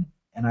mean.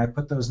 And I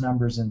put those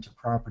numbers into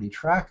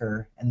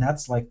PropertyTracker, and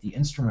that's like the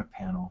instrument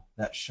panel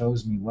that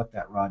shows me what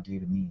that raw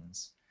data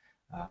means.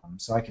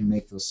 So I can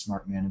make those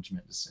smart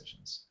management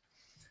decisions.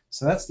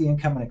 So that's the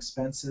income and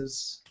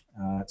expenses.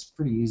 It's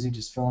pretty easy,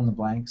 just fill in the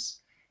blanks.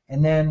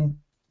 And then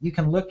you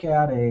can look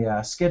at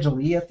a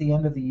Schedule E at the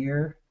end of the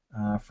year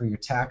for your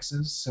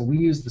taxes. So we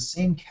use the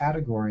same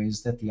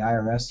categories that the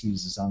IRS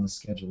uses on the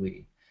Schedule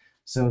E.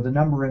 So the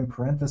number in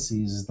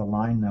parentheses is the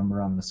line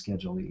number on the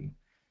Schedule E.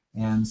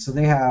 And so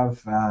they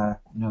have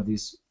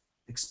these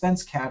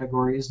expense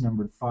categories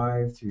numbered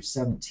 5 through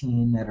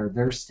 17 that are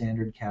their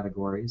standard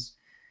categories.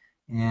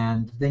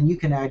 And then you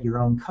can add your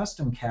own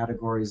custom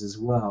categories as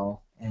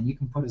well, and you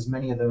can put as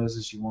many of those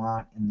as you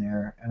want in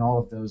there, and all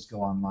of those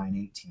go on line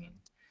 18.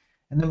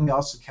 And then we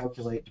also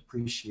calculate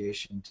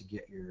depreciation to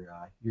get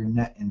your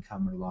net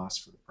income or loss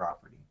for the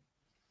property.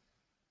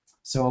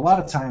 So a lot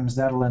of times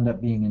that'll end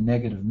up being a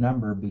negative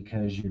number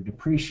because your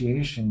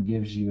depreciation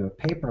gives you a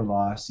paper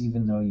loss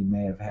even though you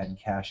may have had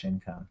cash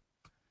income.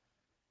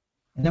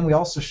 And then we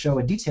also show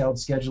a detailed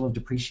schedule of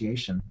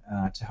depreciation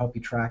to help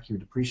you track your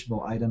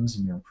depreciable items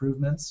and your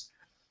improvements.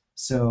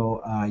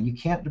 So you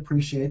can't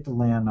depreciate the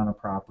land on a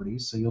property,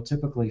 so you'll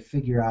typically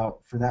figure out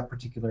for that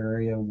particular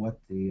area what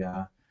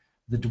the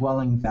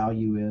dwelling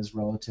value is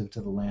relative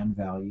to the land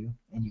value,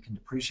 and you can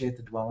depreciate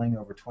the dwelling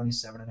over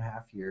 27 and a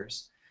half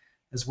years,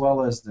 as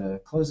well as the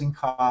closing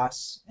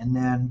costs. And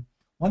then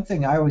one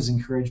thing I always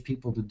encourage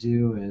people to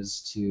do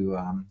is to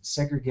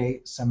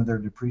segregate some of their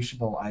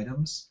depreciable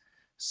items.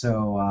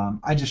 So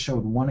I just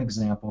showed one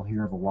example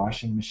here of a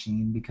washing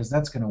machine because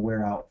that's going to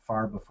wear out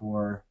far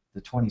before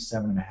the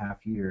 27 and a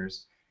half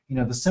years. You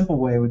know, the simple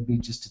way would be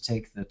just to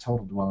take the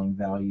total dwelling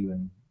value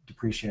and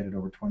depreciate it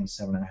over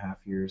 27 and a half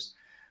years.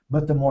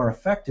 But the more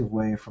effective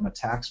way from a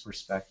tax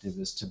perspective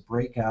is to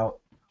break out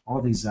all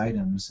these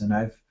items. And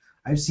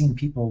I've seen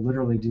people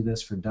literally do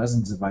this for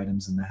dozens of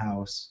items in the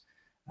house.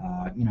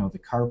 You know, the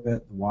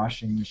carpet, the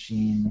washing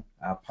machine,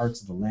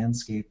 parts of the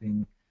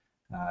landscaping,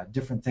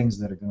 different things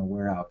that are going to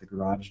wear out, the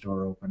garage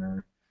door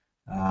opener.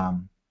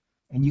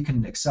 And you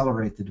can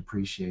accelerate the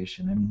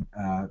depreciation.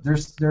 And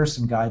there are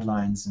some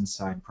guidelines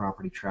inside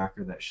Property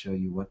Tracker that show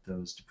you what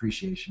those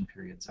depreciation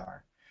periods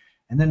are.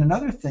 And then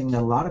another thing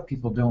that a lot of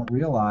people don't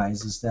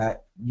realize is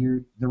that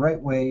the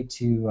right way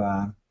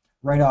to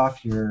write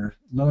off your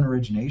loan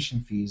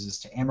origination fees is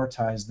to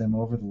amortize them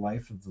over the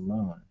life of the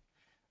loan.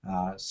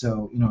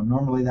 So, you know,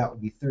 normally that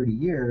would be 30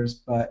 years,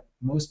 but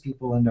most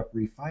people end up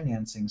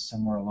refinancing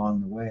somewhere along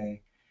the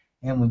way.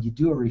 And when you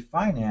do a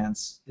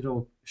refinance,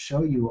 it'll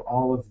show you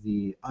all of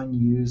the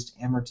unused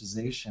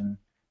amortization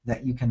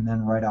that you can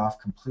then write off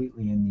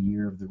completely in the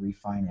year of the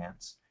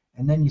refinance.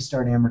 And then you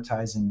start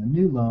amortizing the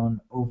new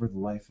loan over the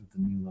life of the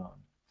new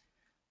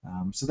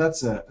loan. So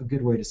that's a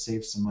good way to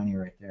save some money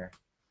right there.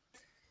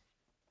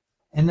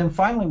 And then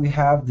finally we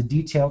have the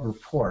detailed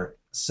report.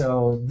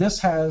 So this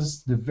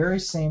has the very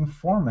same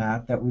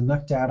format that we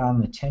looked at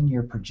on the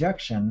 10-year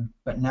projection,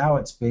 but now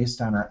it's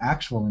based on our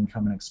actual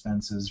income and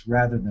expenses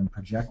rather than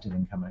projected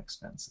income and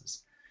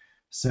expenses.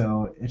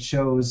 So it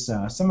shows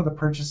some of the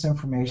purchase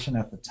information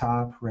at the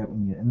top, right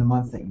when in the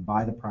month that you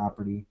buy the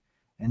property,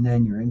 and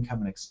then your income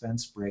and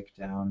expense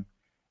breakdown.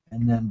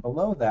 And then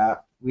below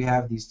that, we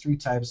have these three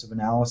types of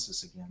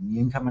analysis again: the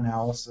income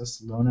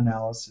analysis, loan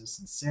analysis,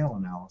 and sale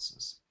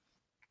analysis.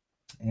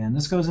 And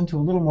this goes into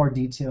a little more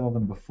detail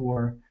than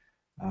before.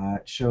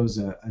 It shows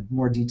a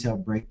more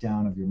detailed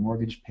breakdown of your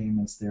mortgage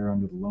payments there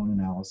under the loan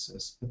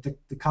analysis. But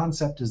the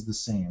concept is the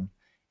same.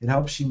 It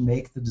helps you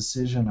make the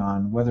decision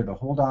on whether to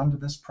hold on to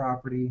this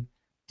property,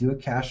 do a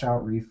cash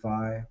out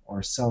refi,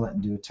 or sell it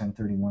and do a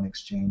 1031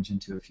 exchange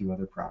into a few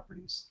other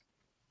properties.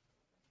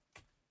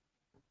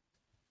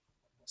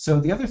 So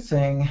the other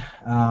thing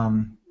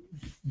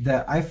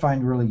that I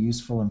find really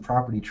useful in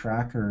Property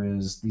Tracker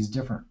is these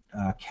different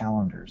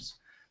calendars.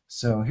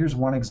 So here's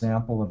one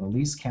example of a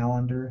lease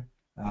calendar.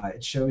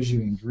 It shows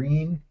you in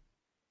green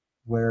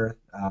where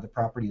the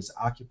property is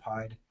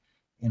occupied,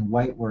 in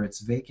white where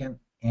it's vacant,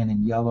 and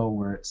in yellow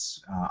where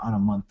it's on a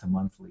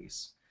month-to-month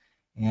lease.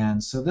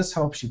 And so this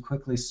helps you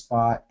quickly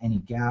spot any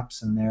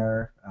gaps in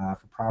there.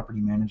 If a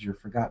property manager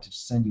forgot to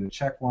send you a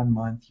check one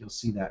month, you'll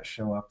see that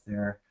show up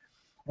there.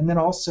 And then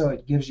also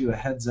it gives you a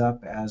heads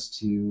up as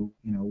to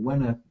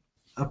when an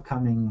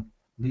upcoming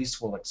lease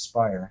will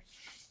expire.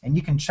 And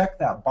you can check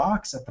that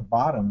box at the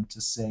bottom to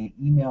say,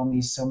 email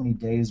me so many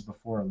days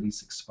before a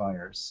lease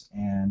expires,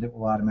 and it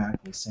will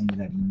automatically send you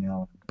that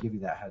email and give you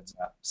that heads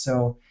up.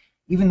 So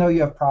even though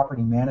you have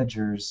property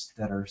managers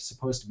that are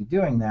supposed to be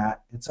doing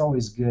that, it's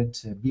always good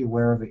to be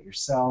aware of it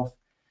yourself.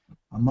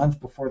 A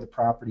month before the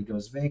property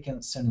goes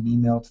vacant, send an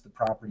email to the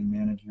property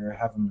manager,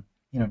 have them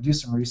do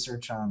some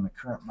research on the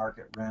current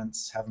market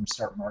rents, have them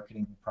start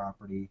marketing the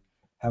property,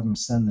 have them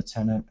send the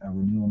tenant a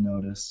renewal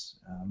notice,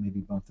 maybe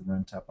bump the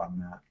rent up on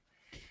that.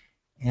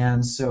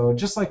 And so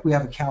just like we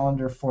have a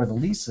calendar for the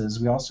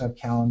leases, we also have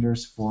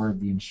calendars for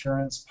the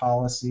insurance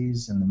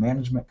policies and the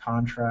management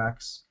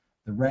contracts,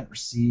 the rent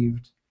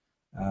received,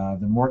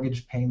 the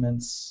mortgage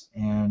payments,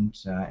 and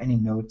any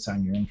notes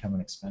on your income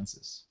and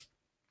expenses.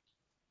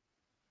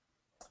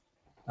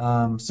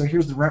 So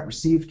here's the rent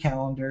received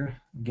calendar.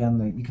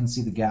 Again, you can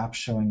see the gaps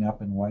showing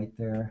up in white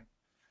there.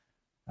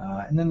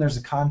 And then there's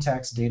a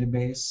contacts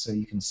database, so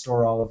you can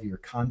store all of your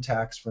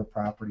contacts for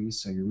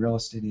properties, so your real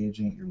estate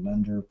agent, your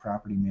lender,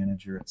 property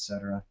manager,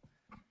 etc.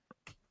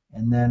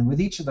 And then with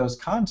each of those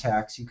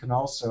contacts, you can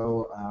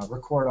also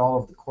record all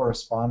of the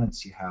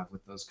correspondence you have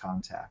with those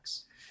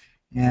contacts.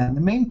 And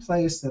the main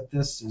place that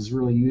this is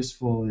really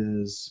useful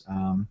is,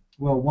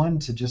 well, one,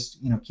 to just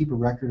keep a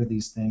record of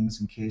these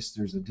things in case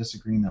there's a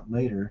disagreement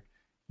later.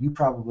 You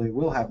probably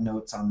will have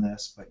notes on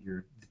this, but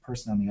the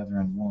person on the other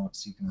end won't,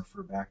 so you can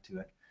refer back to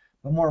it.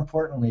 But more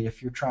importantly,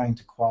 if you're trying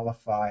to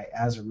qualify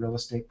as a real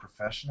estate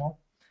professional,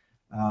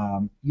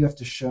 you have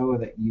to show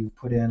that you've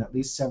put in at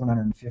least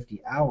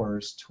 750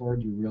 hours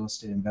toward your real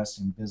estate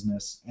investing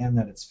business, and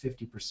that it's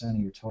 50%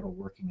 of your total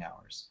working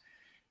hours.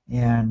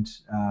 And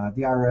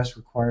the IRS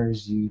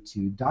requires you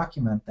to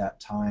document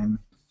that time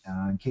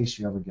in case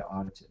you ever get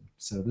audited.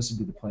 So this would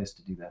be the place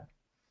to do that.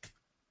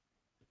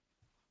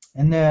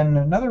 And then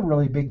another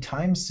really big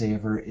time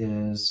saver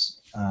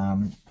is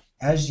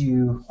as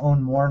you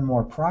own more and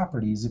more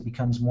properties, it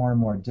becomes more and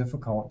more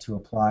difficult to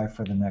apply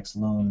for the next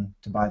loan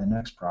to buy the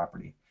next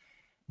property.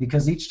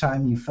 Because each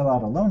time you fill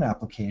out a loan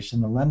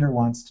application, the lender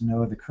wants to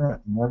know the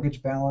current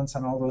mortgage balance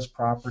on all those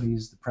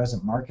properties, the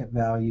present market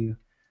value,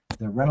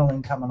 the rental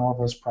income on all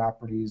those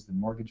properties, the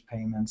mortgage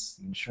payments,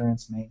 the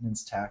insurance,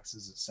 maintenance,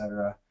 taxes,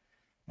 etc.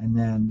 And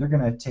then they're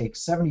going to take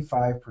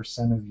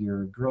 75% of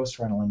your gross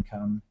rental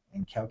income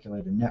and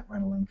calculate a net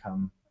rental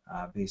income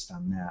based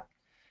on that.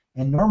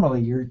 And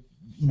normally it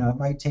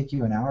might take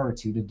you an hour or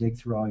two to dig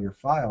through all your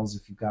files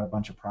if you've got a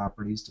bunch of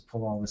properties to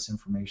pull all this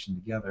information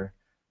together.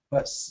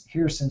 But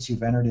here, since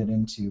you've entered it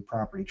into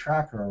Property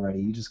Tracker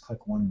already, you just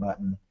click one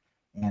button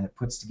and it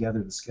puts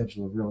together the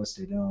schedule of real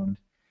estate owned.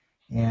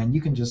 And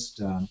you can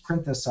just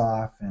print this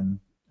off and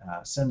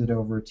send it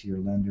over to your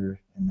lender,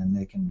 and then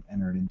they can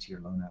enter it into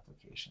your loan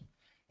application.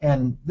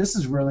 And this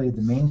is really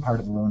the main part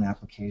of the loan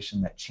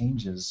application that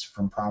changes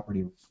from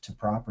property to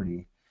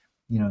property.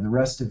 The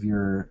rest of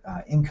your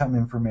income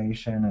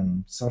information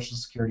and social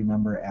security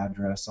number,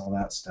 address, all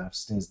that stuff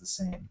stays the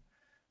same.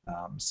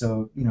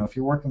 So if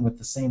you're working with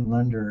the same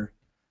lender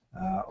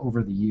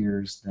over the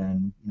years,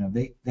 then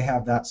they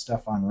have that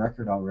stuff on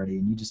record already,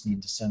 and you just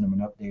need to send them an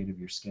update of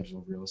your schedule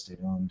of real estate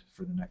owned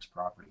for the next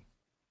property.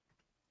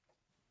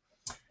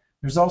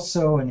 There's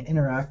also an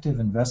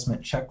interactive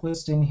investment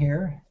checklist in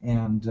here,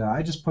 and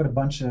I just put a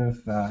bunch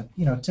of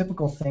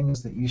typical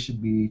things that you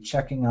should be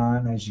checking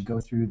on as you go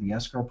through the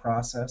escrow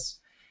process.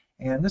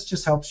 And this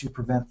just helps you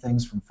prevent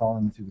things from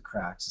falling through the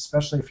cracks,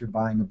 especially if you're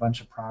buying a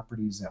bunch of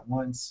properties at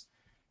once.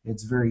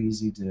 It's very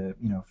easy to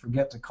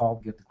forget to call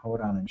to get the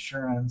quote on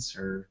insurance,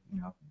 or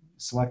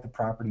select the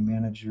property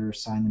manager,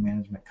 sign the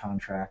management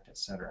contract,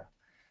 etc.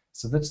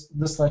 So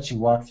this lets you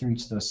walk through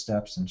each of those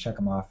steps and check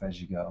them off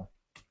as you go.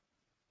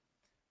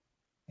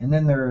 And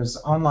then there's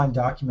online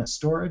document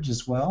storage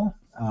as well.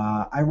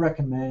 I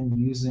recommend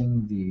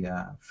using the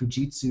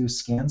Fujitsu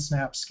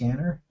ScanSnap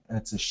scanner.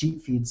 It's a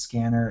sheet feed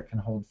scanner. It can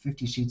hold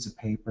 50 sheets of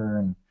paper,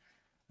 and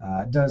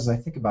it does, I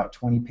think, about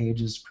 20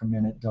 pages per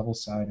minute,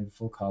 double-sided,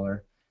 full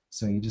color.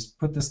 So you just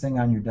put this thing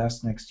on your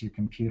desk next to your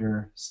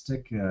computer,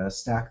 stick a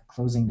stack of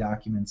closing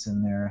documents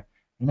in there,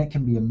 and it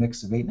can be a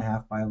mix of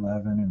 8.5 by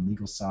 11 and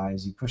legal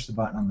size. You push the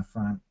button on the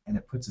front, and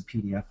it puts a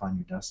PDF on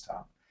your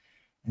desktop.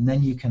 And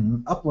then you can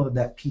upload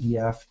that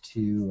PDF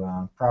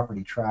to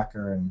Property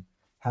Tracker and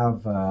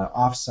have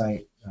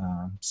offsite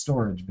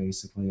storage,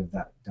 basically, of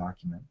that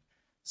document.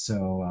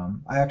 So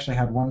I actually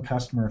had one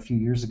customer a few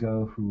years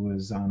ago who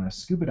was on a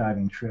scuba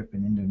diving trip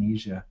in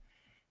Indonesia,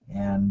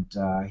 and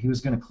he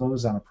was going to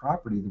close on a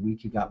property the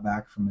week he got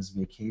back from his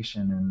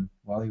vacation. And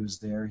while he was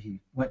there,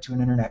 he went to an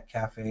internet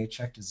cafe,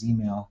 checked his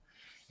email,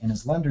 and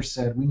his lender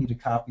said, "We need a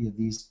copy of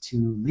these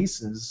two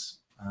leases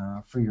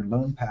for your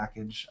loan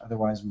package,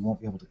 otherwise we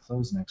won't be able to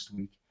close next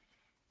week."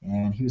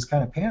 And he was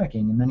kind of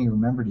panicking, and then he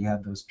remembered he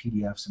had those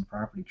PDFs and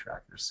Property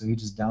Tracker, so he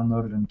just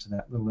downloaded them to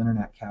that little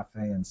internet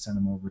cafe and sent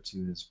them over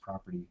to his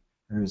property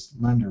or his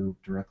lender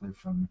directly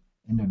from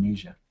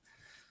Indonesia.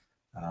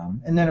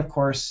 And then, of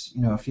course,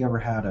 if you ever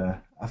had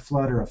a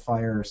flood or a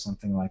fire or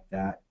something like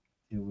that,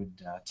 it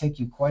would take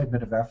you quite a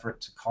bit of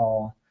effort to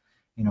call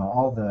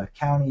all the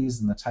counties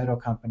and the title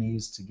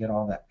companies to get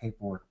all that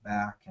paperwork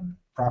back, and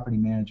property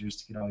managers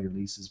to get all your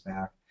leases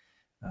back.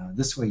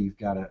 This way you've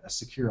got a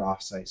secure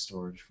offsite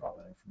storage for all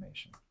that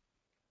information.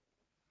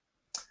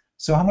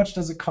 So how much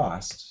does it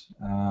cost?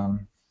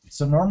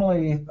 So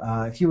normally,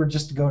 if you were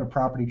just to go to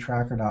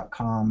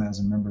PropertyTracker.com as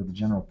a member of the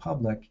general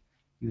public,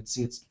 you would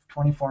see it's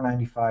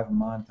 $24.95 a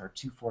month or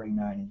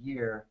 $249 a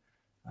year.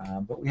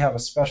 But we have a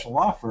special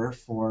offer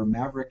for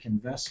Maverick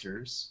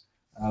investors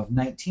of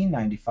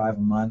 $19.95 a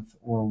month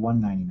or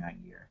 $199 a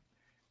year.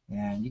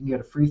 And you can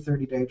get a free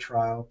 30-day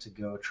trial to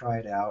go try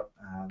it out.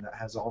 That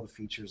has all the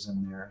features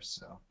in there.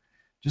 So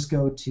just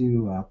go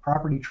to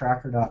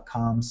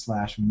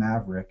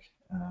PropertyTracker.com/Maverick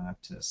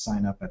to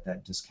sign up at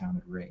that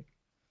discounted rate.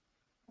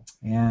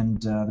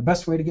 And the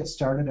best way to get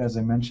started, as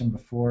I mentioned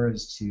before,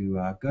 is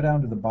to go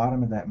down to the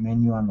bottom of that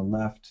menu on the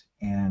left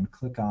and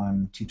click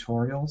on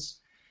Tutorials.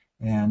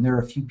 And there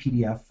are a few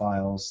PDF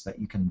files that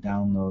you can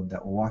download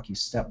that will walk you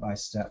step by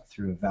step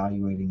through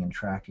evaluating and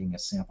tracking a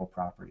sample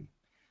property.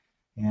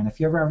 And if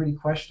you ever have any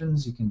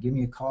questions, you can give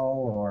me a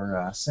call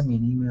or send me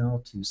an email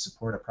to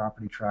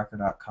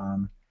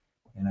support@propertytracker.com,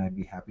 and I'd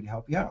be happy to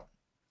help you out.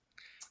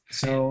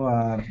 So,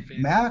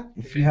 Matt,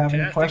 if you have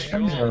any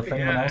questions, or if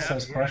anyone else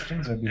has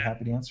questions, I'd be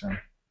happy to answer them.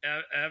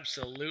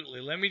 Absolutely.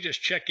 Let me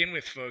just check in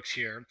with folks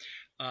here,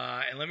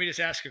 and let me just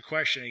ask a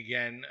question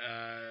again,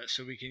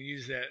 so we can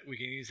use that. We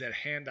can use that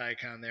hand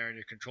icon there on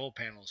your control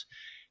panels.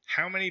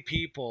 How many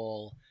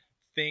people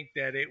think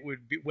that it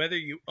would be, whether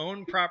you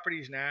own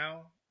properties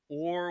now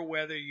or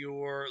whether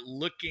you're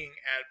looking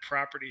at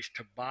properties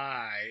to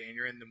buy and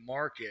you're in the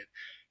market,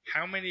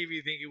 how many of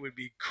you think it would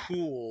be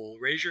cool?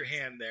 Raise your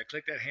hand there.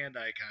 Click that hand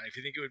icon. If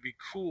you think it would be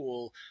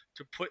cool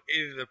to put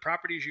either the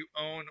properties you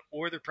own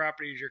or the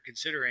properties you're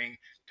considering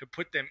to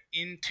put them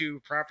into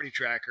Property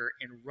Tracker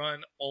and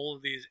run all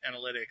of these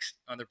analytics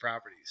on the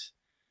properties.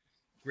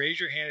 Raise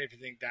your hand if you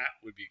think that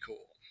would be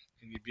cool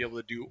and you'd be able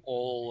to do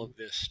all of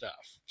this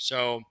stuff.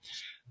 So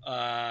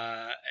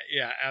uh,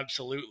 yeah,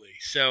 absolutely.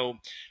 So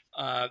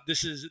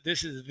this is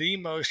the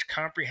most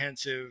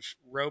comprehensive,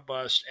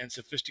 robust, and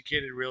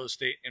sophisticated real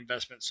estate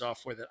investment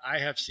software that I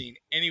have seen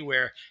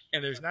anywhere,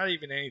 and there's not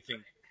even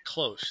anything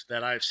close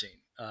that I've seen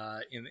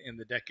in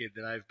the decade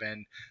that I've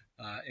been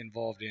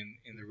involved in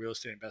the real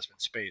estate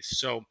investment space.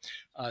 So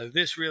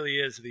this really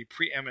is the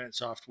preeminent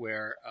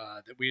software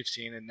that we've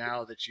seen, and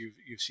now that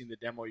you've seen the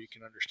demo, you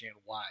can understand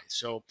why.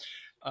 So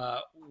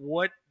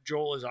what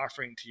Joel is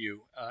offering to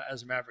you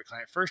as a Maverick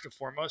client, first and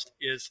foremost,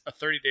 is a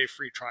 30-day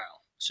free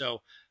trial.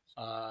 So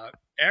uh,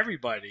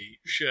 everybody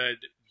should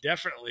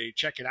definitely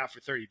check it out for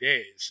 30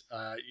 days.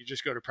 You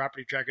just go to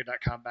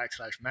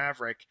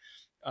propertytracker.com/Maverick.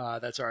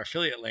 That's our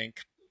affiliate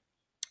link.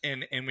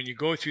 And when you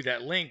go through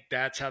that link,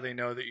 that's how they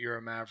know that you're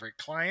a Maverick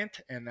client,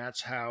 and that's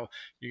how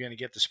you're going to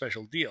get the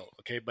special deal.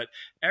 Okay, but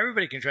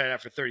everybody can try it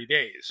out for 30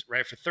 days,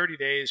 right? For 30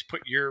 days,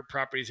 put your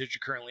properties that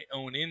you currently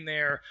own in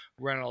there,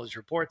 run all these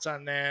reports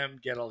on them,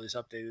 get all this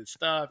updated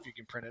stuff. You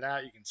can print it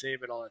out, you can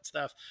save it, all that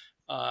stuff.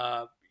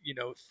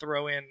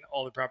 Throw in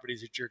all the properties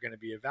that you're going to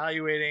be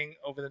evaluating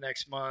over the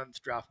next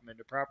month, drop them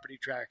into Property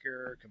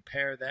Tracker,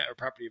 compare that, or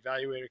Property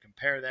Evaluator,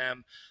 compare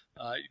them.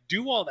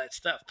 Do all that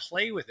stuff,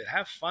 play with it,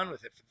 have fun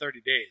with it for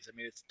 30 days. I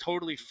mean, it's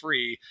totally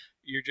free.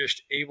 You're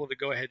just able to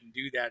go ahead and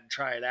do that and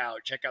try it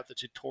out. Check out the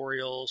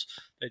tutorials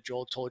that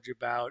Joel told you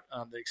about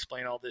that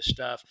explain all this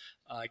stuff.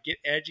 Get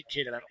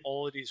educated on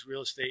all of these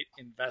real estate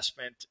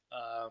investment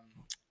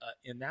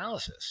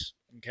analysis,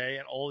 okay,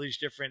 and all these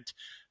different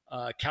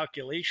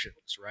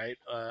calculations, right?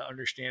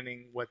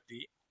 Understanding what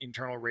the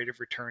internal rate of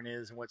return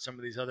is and what some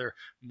of these other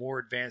more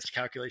advanced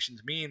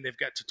calculations mean. They've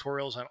got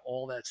tutorials on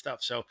all that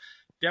stuff. So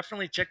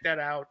definitely check that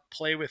out,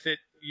 play with it,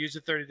 use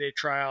a 30-day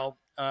trial,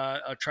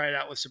 try it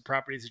out with some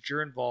properties that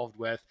you're involved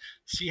with,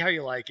 see how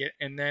you like it.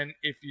 And then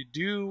if you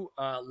do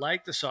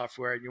like the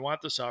software and you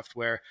want the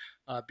software,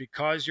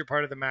 because you're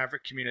part of the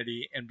Maverick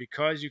community and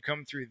because you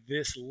come through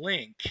this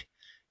link,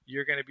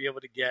 you're going to be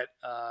able to get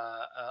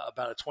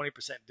about a 20%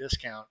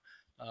 discount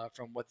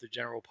from what the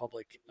general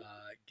public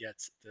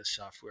gets this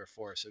software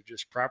for. So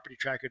just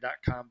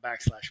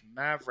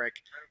propertytracker.com/Maverick.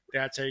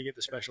 That's how you get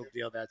the special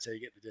deal. That's how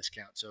you get the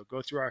discount. So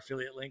go through our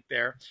affiliate link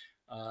there,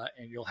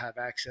 and you'll have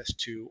access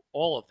to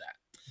all of that.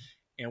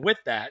 And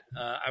with that,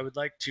 I would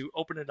like to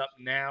open it up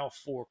now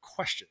for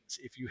questions.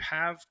 If you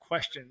have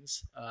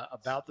questions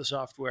about the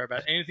software,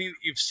 about anything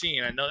that you've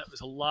seen, I know that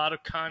was a lot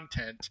of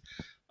content,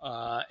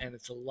 and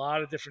it's a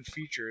lot of different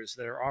features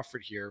that are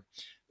offered here.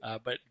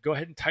 But go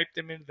ahead and type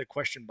them into the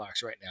question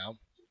box right now.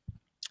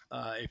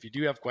 If you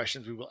do have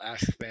questions, we will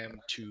ask them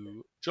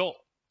to Joel.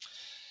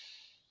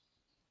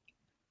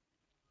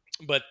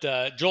 But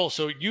Joel,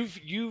 so you've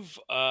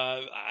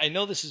I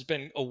know this has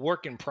been a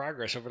work in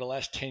progress over the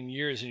last 10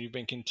 years, and you've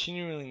been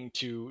continuing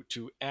to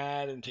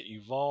add and to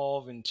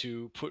evolve and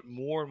to put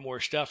more and more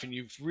stuff, and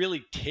you've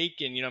really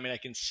taken, I mean, I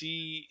can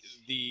see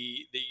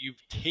that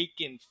you've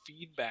taken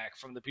feedback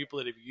from the people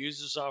that have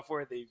used the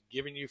software. They've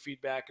given you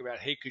feedback about,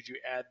 hey, could you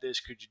add this,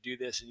 could you do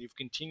this, and you've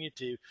continued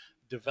to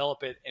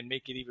develop it and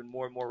make it even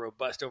more and more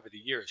robust over the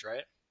years,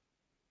 right?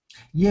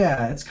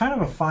 Yeah, it's kind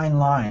of a fine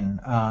line.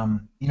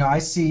 I've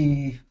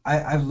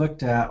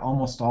looked at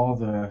almost all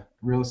the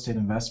real estate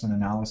investment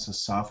analysis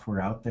software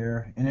out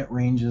there, and it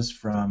ranges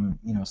from,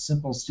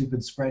 simple,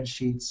 stupid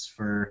spreadsheets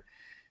for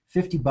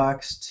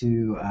 $50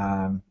 to,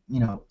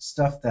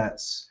 stuff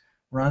that's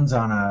runs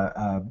on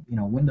a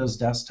Windows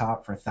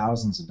desktop for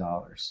thousands of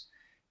dollars.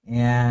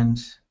 And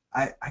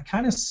I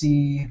kind of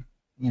see,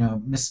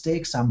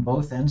 mistakes on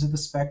both ends of the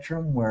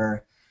spectrum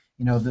where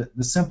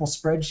the simple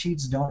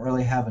spreadsheets don't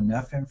really have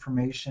enough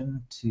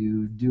information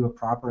to do a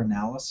proper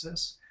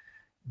analysis.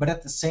 But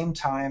at the same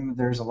time,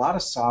 there's a lot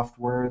of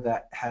software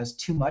that has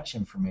too much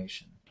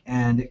information,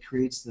 and it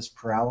creates this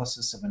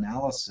paralysis of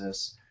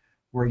analysis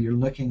where you're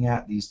looking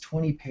at these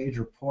 20-page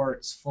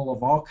reports full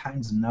of all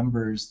kinds of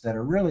numbers that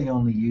are really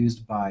only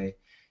used by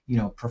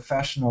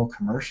professional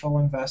commercial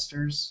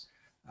investors,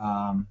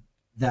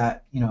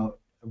 that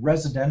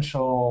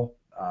residential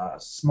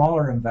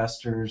smaller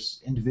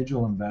investors,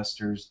 individual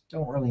investors,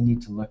 don't really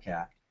need to look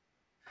at.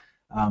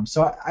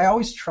 So I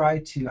always try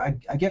to,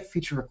 I get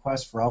feature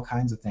requests for all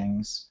kinds of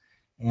things,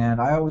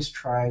 and I always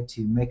try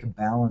to make a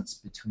balance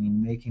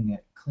between making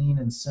it clean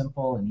and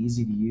simple and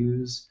easy to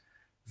use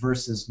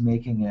versus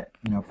making it,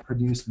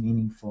 produce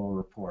meaningful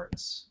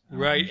reports.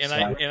 Right,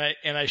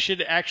 and I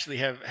should actually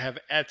have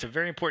that's a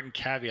very important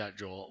caveat,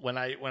 Joel. When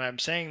I'm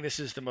saying this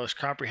is the most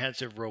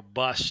comprehensive,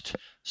 robust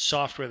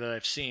software that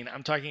I've seen,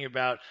 I'm talking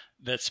about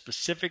that's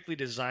specifically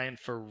designed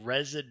for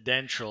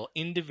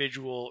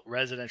individual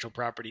residential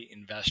property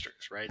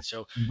investors, right?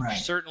 So Right,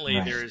 certainly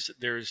right.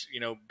 there's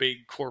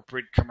big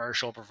corporate,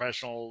 commercial,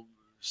 professional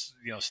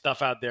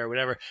stuff out there,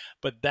 whatever.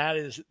 But that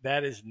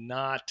is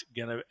not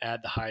going to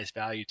add the highest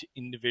value to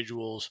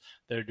individuals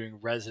that are doing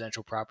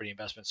residential property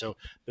investment. So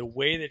the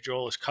way that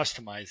Joel has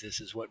customized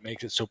this is what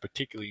makes it so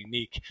particularly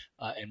unique,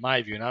 in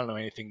my view. And I don't know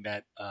anything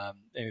that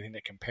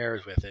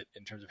compares with it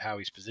in terms of how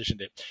he's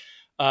positioned it.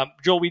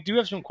 Joel, we do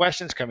have some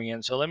questions coming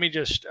in, so let me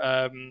just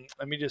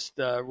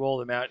roll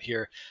them out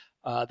here.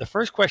 The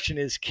first question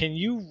is, can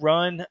you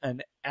run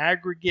an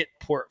aggregate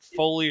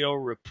portfolio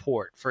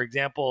report? For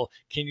example,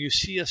 can you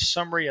see a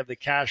summary of the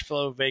cash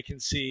flow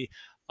vacancy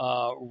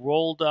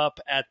rolled up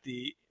at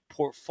the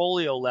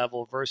portfolio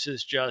level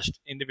versus just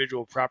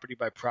individual property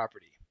by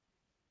property?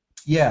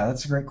 Yeah,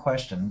 that's a great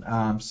question.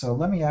 So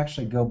let me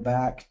actually go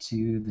back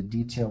to the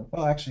detailed.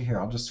 Well, actually, here,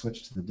 I'll just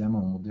switch to the demo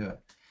and we'll do it.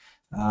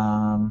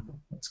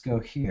 Let's go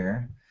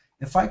here.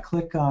 If I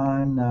click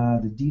on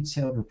the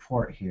detailed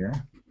report here,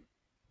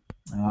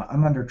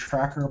 I'm under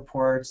Tracker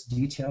Reports,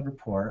 Detailed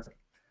Report.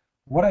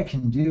 What I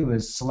can do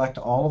is select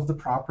all of the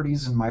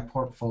properties in my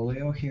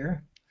portfolio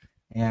here.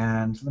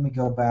 And let me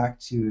go back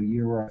to a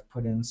year where I've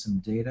put in some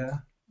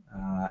data,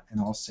 and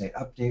I'll say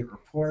Update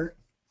Report.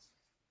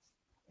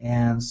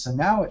 And so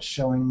now it's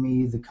showing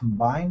me the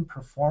combined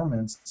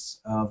performance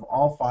of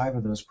all 5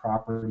 of those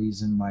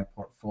properties in my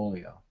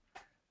portfolio.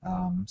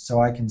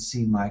 So I can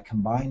see my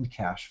combined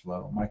cash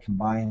flow, my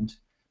combined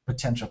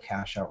potential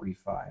cash out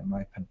refi,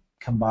 my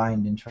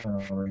combined internal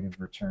rate of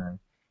return,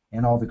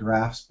 and all the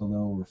graphs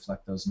below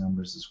reflect those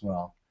numbers as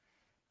well.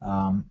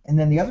 And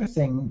then the other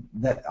thing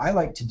that I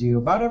like to do,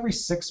 about every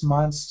 6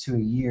 months to a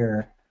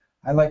year,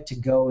 I like to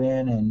go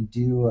in and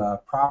do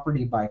a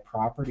property by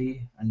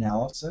property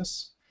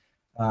analysis.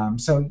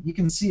 So you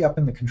can see up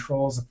in the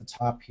controls at the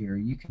top here,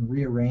 you can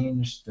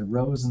rearrange the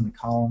rows and the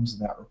columns of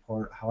that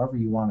report however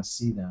you want to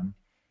see them.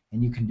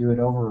 And you can do it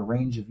over a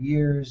range of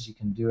years. You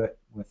can do it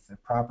with the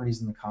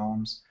properties in the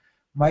columns.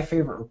 My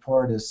favorite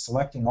report is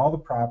selecting all the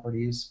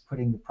properties,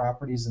 putting the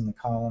properties in the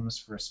columns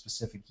for a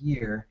specific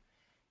year,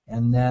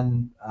 and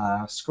then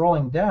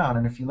scrolling down.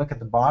 And if you look at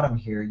the bottom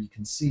here, you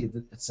can see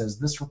that it says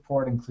this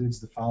report includes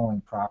the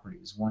following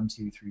properties: 1,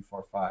 2, 3,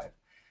 4,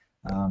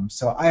 5.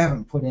 So I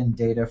haven't put in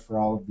data for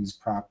all of these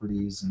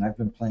properties, and I've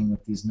been playing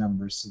with these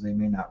numbers, so they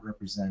may not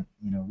represent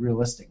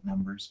realistic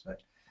numbers,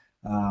 but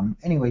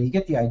anyway, you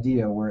get the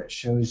idea where it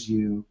shows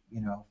you,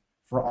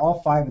 for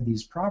all 5 of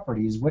these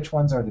properties, which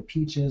ones are the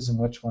peaches and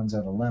which ones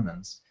are the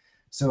lemons.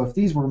 So if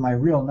these were my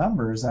real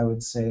numbers, I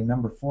would say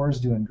number 4 is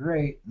doing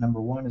great,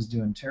 number 1 is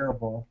doing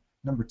terrible,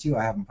 number 2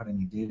 I haven't put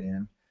any data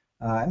in,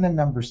 and then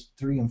numbers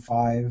 3 and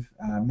 5,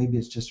 maybe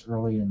it's just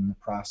early in the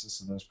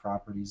process of those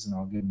properties, and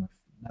I'll give them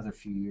another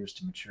few years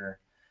to mature.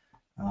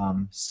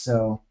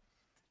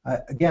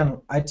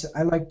 Again,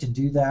 I like to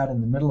do that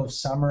in the middle of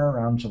summer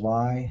around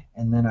July,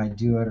 and then I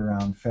do it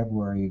around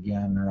February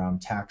again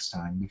around tax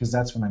time, because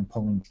that's when I'm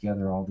pulling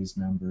together all these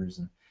numbers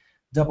and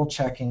double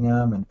checking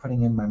them and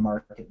putting in my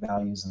market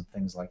values and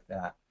things like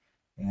that.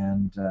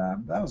 And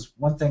that was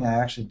one thing I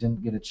actually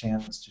didn't get a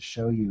chance to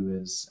show you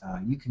is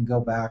you can go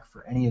back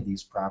for any of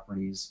these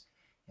properties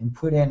and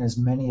put in as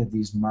many of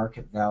these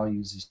market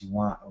values as you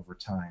want over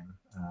time.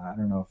 I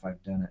don't know if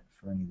I've done it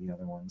for any of the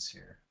other ones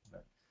here.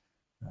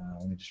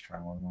 Let me just try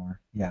one more.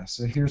 Yeah,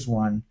 so here's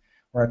one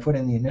where I put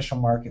in the initial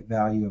market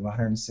value of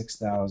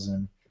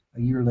 106,000.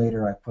 A year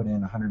later, I put in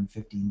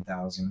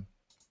 115,000.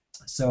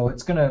 So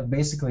it's going to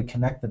basically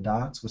connect the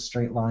dots with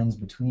straight lines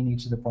between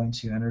each of the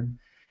points you entered,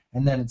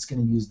 and then it's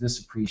going to use this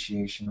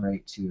appreciation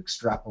rate to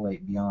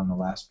extrapolate beyond the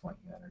last point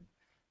you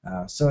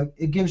entered. So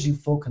it gives you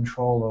full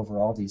control over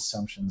all the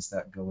assumptions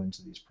that go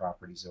into these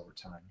properties over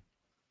time.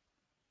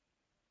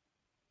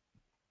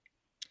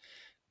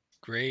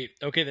 Great.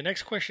 Okay, the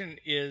next question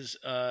is,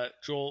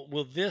 Joel,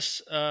 will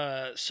this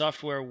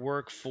software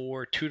work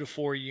for 2 to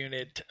 4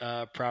 unit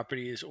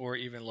properties or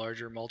even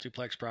larger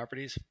multiplex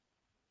properties?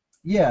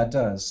 Yeah, it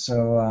does.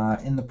 So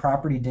in the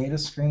property data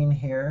screen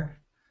here,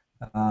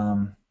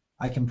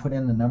 I can put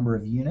in the number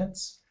of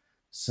units.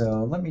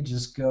 So let me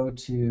just go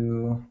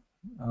to,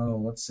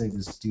 let's say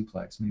this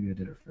duplex. Maybe I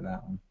did it for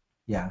that one.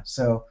 Yeah,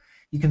 so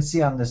you can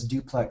see on this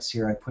duplex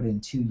here, I put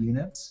in 2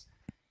 units.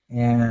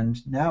 And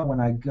now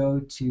when I go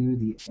to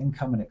the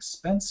income and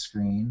expense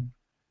screen,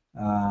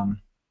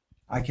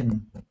 I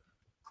can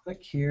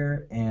click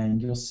here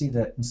and you'll see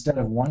that instead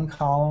of 1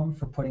 column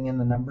for putting in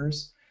the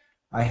numbers,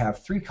 I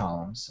have 3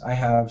 columns. I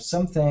have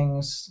some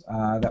things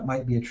that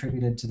might be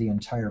attributed to the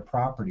entire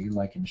property,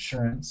 like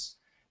insurance.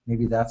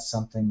 Maybe that's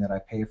something that I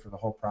pay for the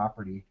whole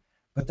property.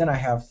 But then I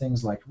have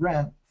things like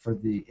rent for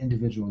the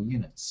individual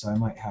units. So I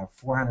might have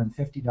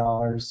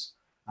 $450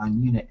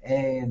 on unit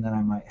A, and then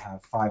I might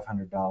have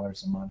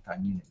 $500 a month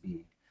on unit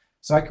B.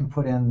 So I can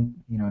put in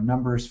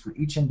numbers for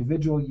each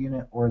individual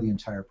unit or the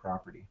entire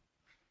property.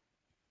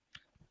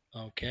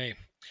 Okay.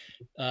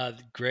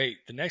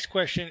 Great. The next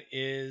question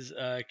is,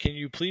 can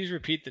you please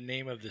repeat the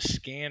name of the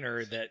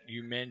scanner that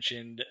you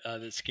mentioned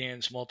that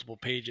scans multiple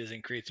pages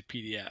and creates a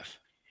PDF?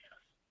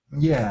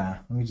 Yeah,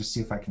 let me just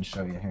see if I can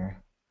show you here.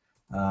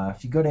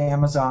 If you go to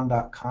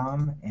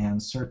Amazon.com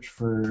and search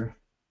for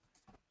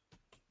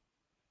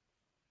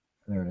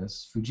There it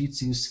is.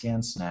 Fujitsu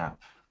Scan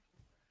Snap.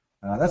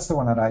 That's the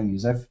one that I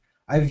use.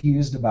 I've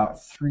used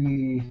about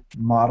three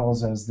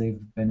models as they've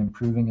been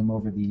improving them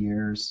over the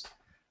years.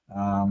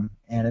 And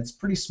it's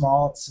pretty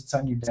small. It sits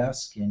on your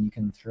desk, and you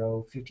can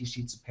throw 50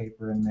 sheets of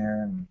paper in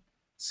there and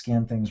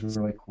scan things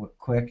really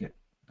quick.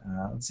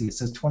 Let's see, it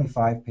says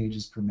 25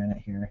 pages per minute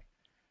here.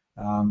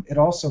 It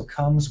also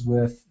comes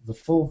with the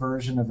full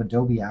version of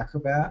Adobe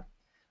Acrobat,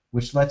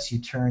 which lets you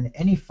turn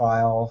any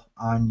file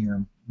on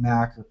your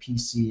Mac or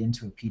PC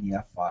into a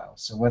PDF file.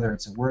 So whether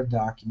it's a Word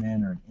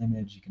document or an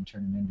image, you can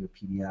turn it into a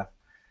PDF.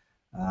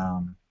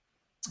 Um,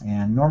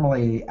 and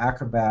normally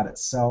Acrobat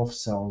itself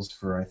sells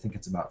for, I think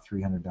it's about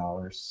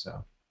 $300.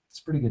 So it's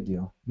a pretty good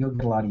deal. You'll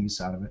get a lot of use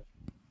out of it.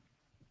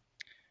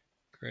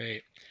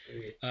 Great.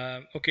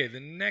 Okay,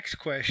 the next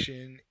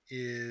question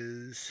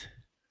is,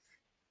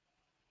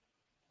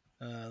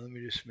 let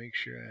me just make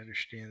sure I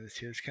understand this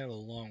here. It's kind of a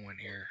long one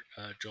here,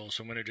 Joel,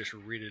 so I'm going to just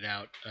read it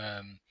out.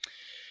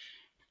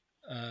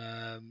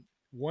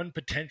 One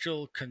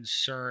potential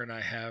concern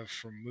I have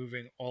from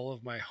moving all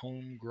of my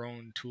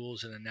homegrown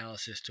tools and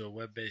analysis to a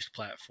web-based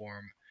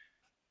platform,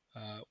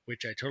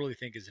 which I totally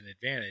think is an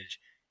advantage,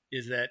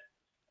 is that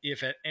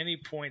if at any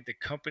point the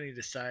company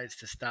decides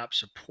to stop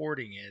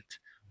supporting it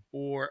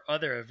or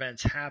other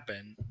events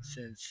happen,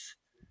 since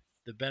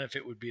the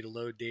benefit would be to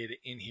load data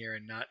in here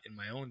and not in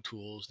my own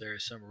tools, there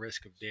is some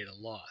risk of data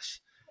loss.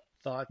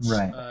 Thoughts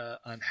Right.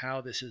 on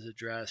how this is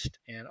addressed,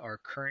 and are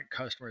current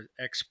customers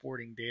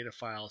exporting data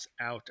files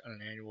out on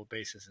an annual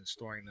basis and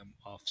storing them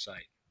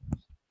offsite?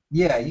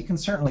 Yeah, you can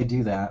certainly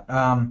do that.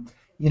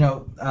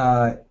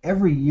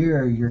 Every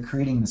year you're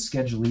creating the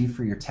Schedule E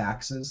for your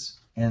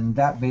taxes, and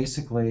that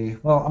basically,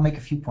 well, I'll make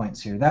a few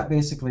points here. That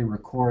basically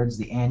records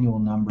the annual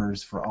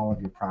numbers for all of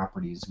your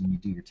properties when you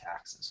do your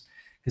taxes,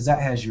 because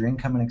that has your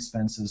income and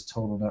expenses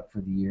totaled up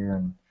for the year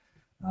and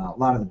a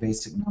lot of the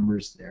basic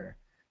numbers there.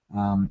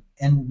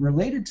 And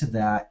related to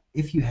that,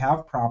 if you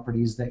have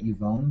properties that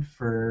you've owned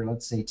for,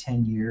 let's say,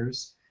 10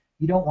 years,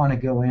 you don't want to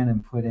go in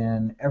and put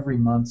in every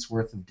month's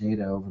worth of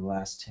data over the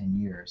last 10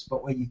 years.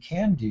 But what you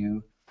can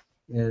do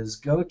is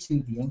go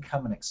to the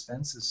income and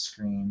expenses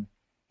screen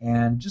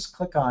and just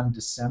click on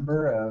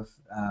December of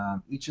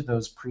each of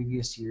those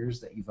previous years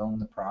that you've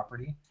owned the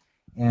property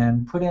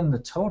and put in the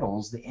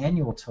totals, the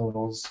annual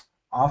totals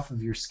off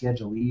of your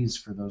Schedule E's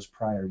for those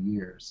prior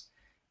years.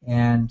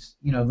 And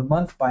the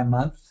month by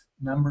month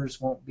numbers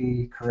won't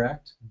be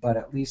correct, but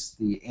at least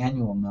the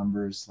annual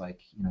numbers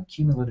like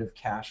cumulative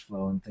cash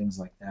flow and things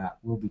like that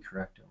will be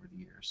correct over the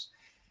years.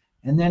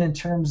 And then in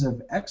terms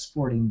of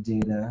exporting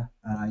data,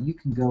 you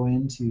can go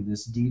into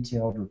this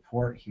detailed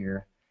report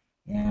here,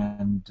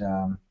 and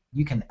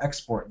you can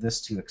export this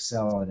to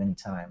Excel at any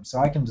time. So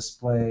I can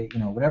display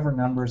whatever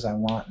numbers I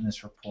want in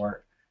this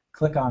report,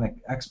 click on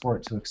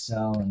export to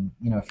Excel, and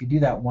if you do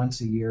that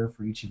once a year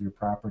for each of your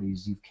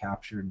properties, you've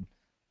captured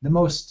the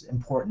most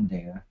important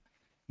data.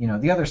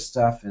 The other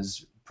stuff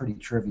is pretty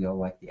trivial,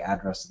 like the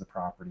address of the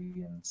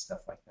property and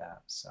stuff like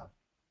that. So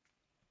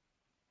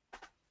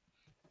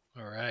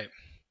All right.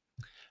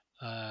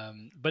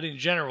 But in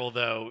general,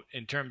 though,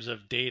 in terms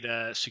of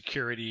data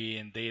security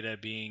and data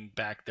being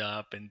backed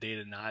up and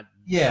data not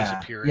yeah,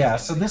 disappearing yeah.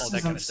 and So all this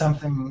that kind isn't of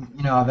stuff.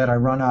 something that I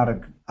run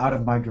out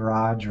of my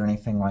garage or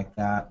anything like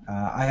that.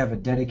 I have a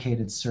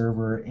dedicated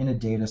server in a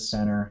data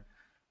center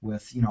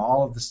with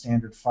all of the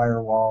standard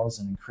firewalls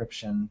and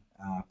encryption,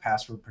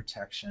 password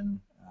protection,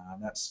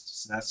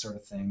 that's that sort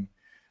of thing.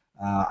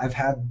 I've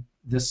had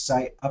this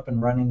site up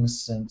and running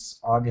since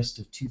August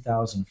of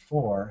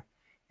 2004,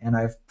 and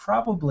I've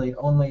probably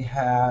only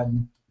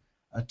had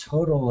a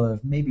total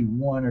of maybe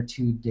 1 or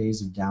 2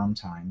 days of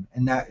downtime,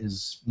 and that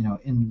is,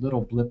 in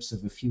little blips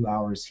of a few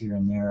hours here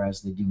and there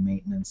as they do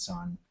maintenance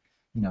on,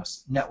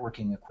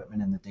 networking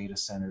equipment in the data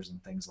centers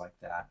and things like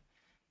that.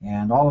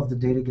 And all of the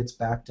data gets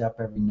backed up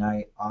every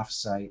night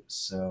offsite,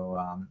 so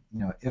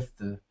if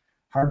the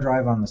hard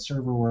drive on the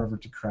server were ever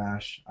to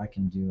crash, I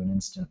can do an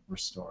instant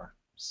restore.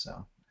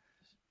 So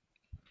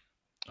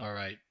All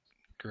right.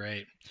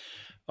 Great.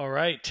 All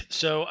right.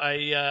 So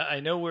I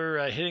know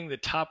we're hitting the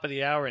top of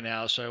the hour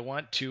now, so I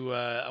want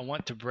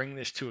to bring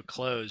this to a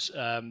close.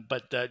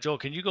 But Joel,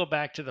 can you go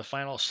back to the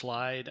final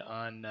slide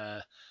on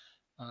the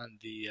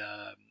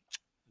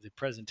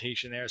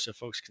presentation there, so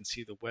folks can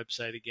see the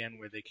website again,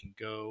 where they can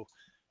go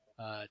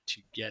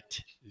to get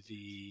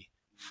the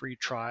free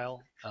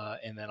trial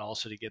and then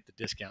also to get the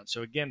discount.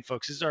 So again,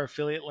 folks, this is our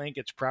affiliate link.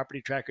 It's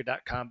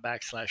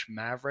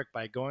propertytracker.com/Maverick.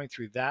 By going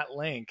through that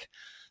link,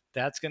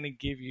 that's going to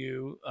give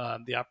you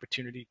the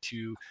opportunity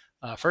to,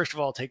 first of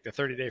all, take the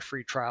 30-day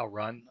free trial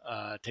run,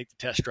 take the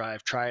test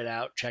drive, try it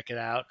out, check it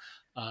out,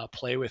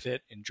 play with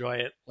it, enjoy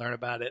it, learn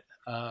about it.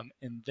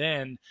 And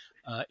then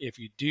if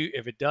it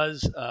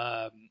does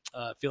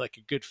feel like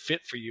a good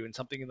fit for you and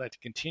something you'd like to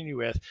continue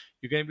with,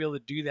 you're going to be able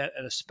to do that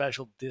at a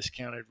special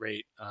discounted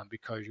rate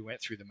because you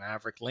went through the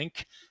Maverick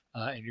link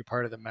and you're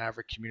part of the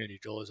Maverick community.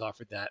 Joel has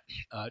offered that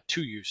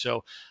to you.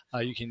 So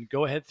you can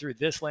go ahead through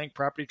this link,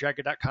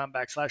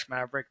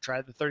 propertytracker.com/Maverick,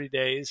 try the 30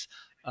 days.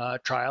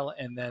 trial,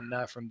 and then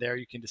from there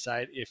you can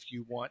decide if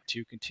you want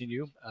to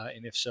continue,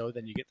 and if so,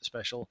 then you get the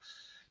special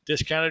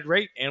discounted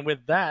rate. And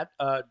with that,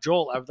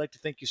 Joel, I would like to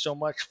thank you so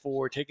much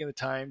for taking the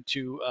time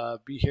to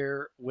be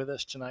here with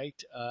us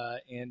tonight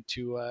and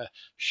to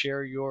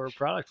share your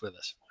product with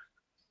us.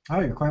 Oh,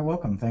 you're quite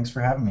welcome. Thanks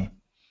for having me.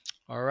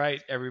 All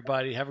right,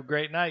 everybody, have a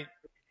great night.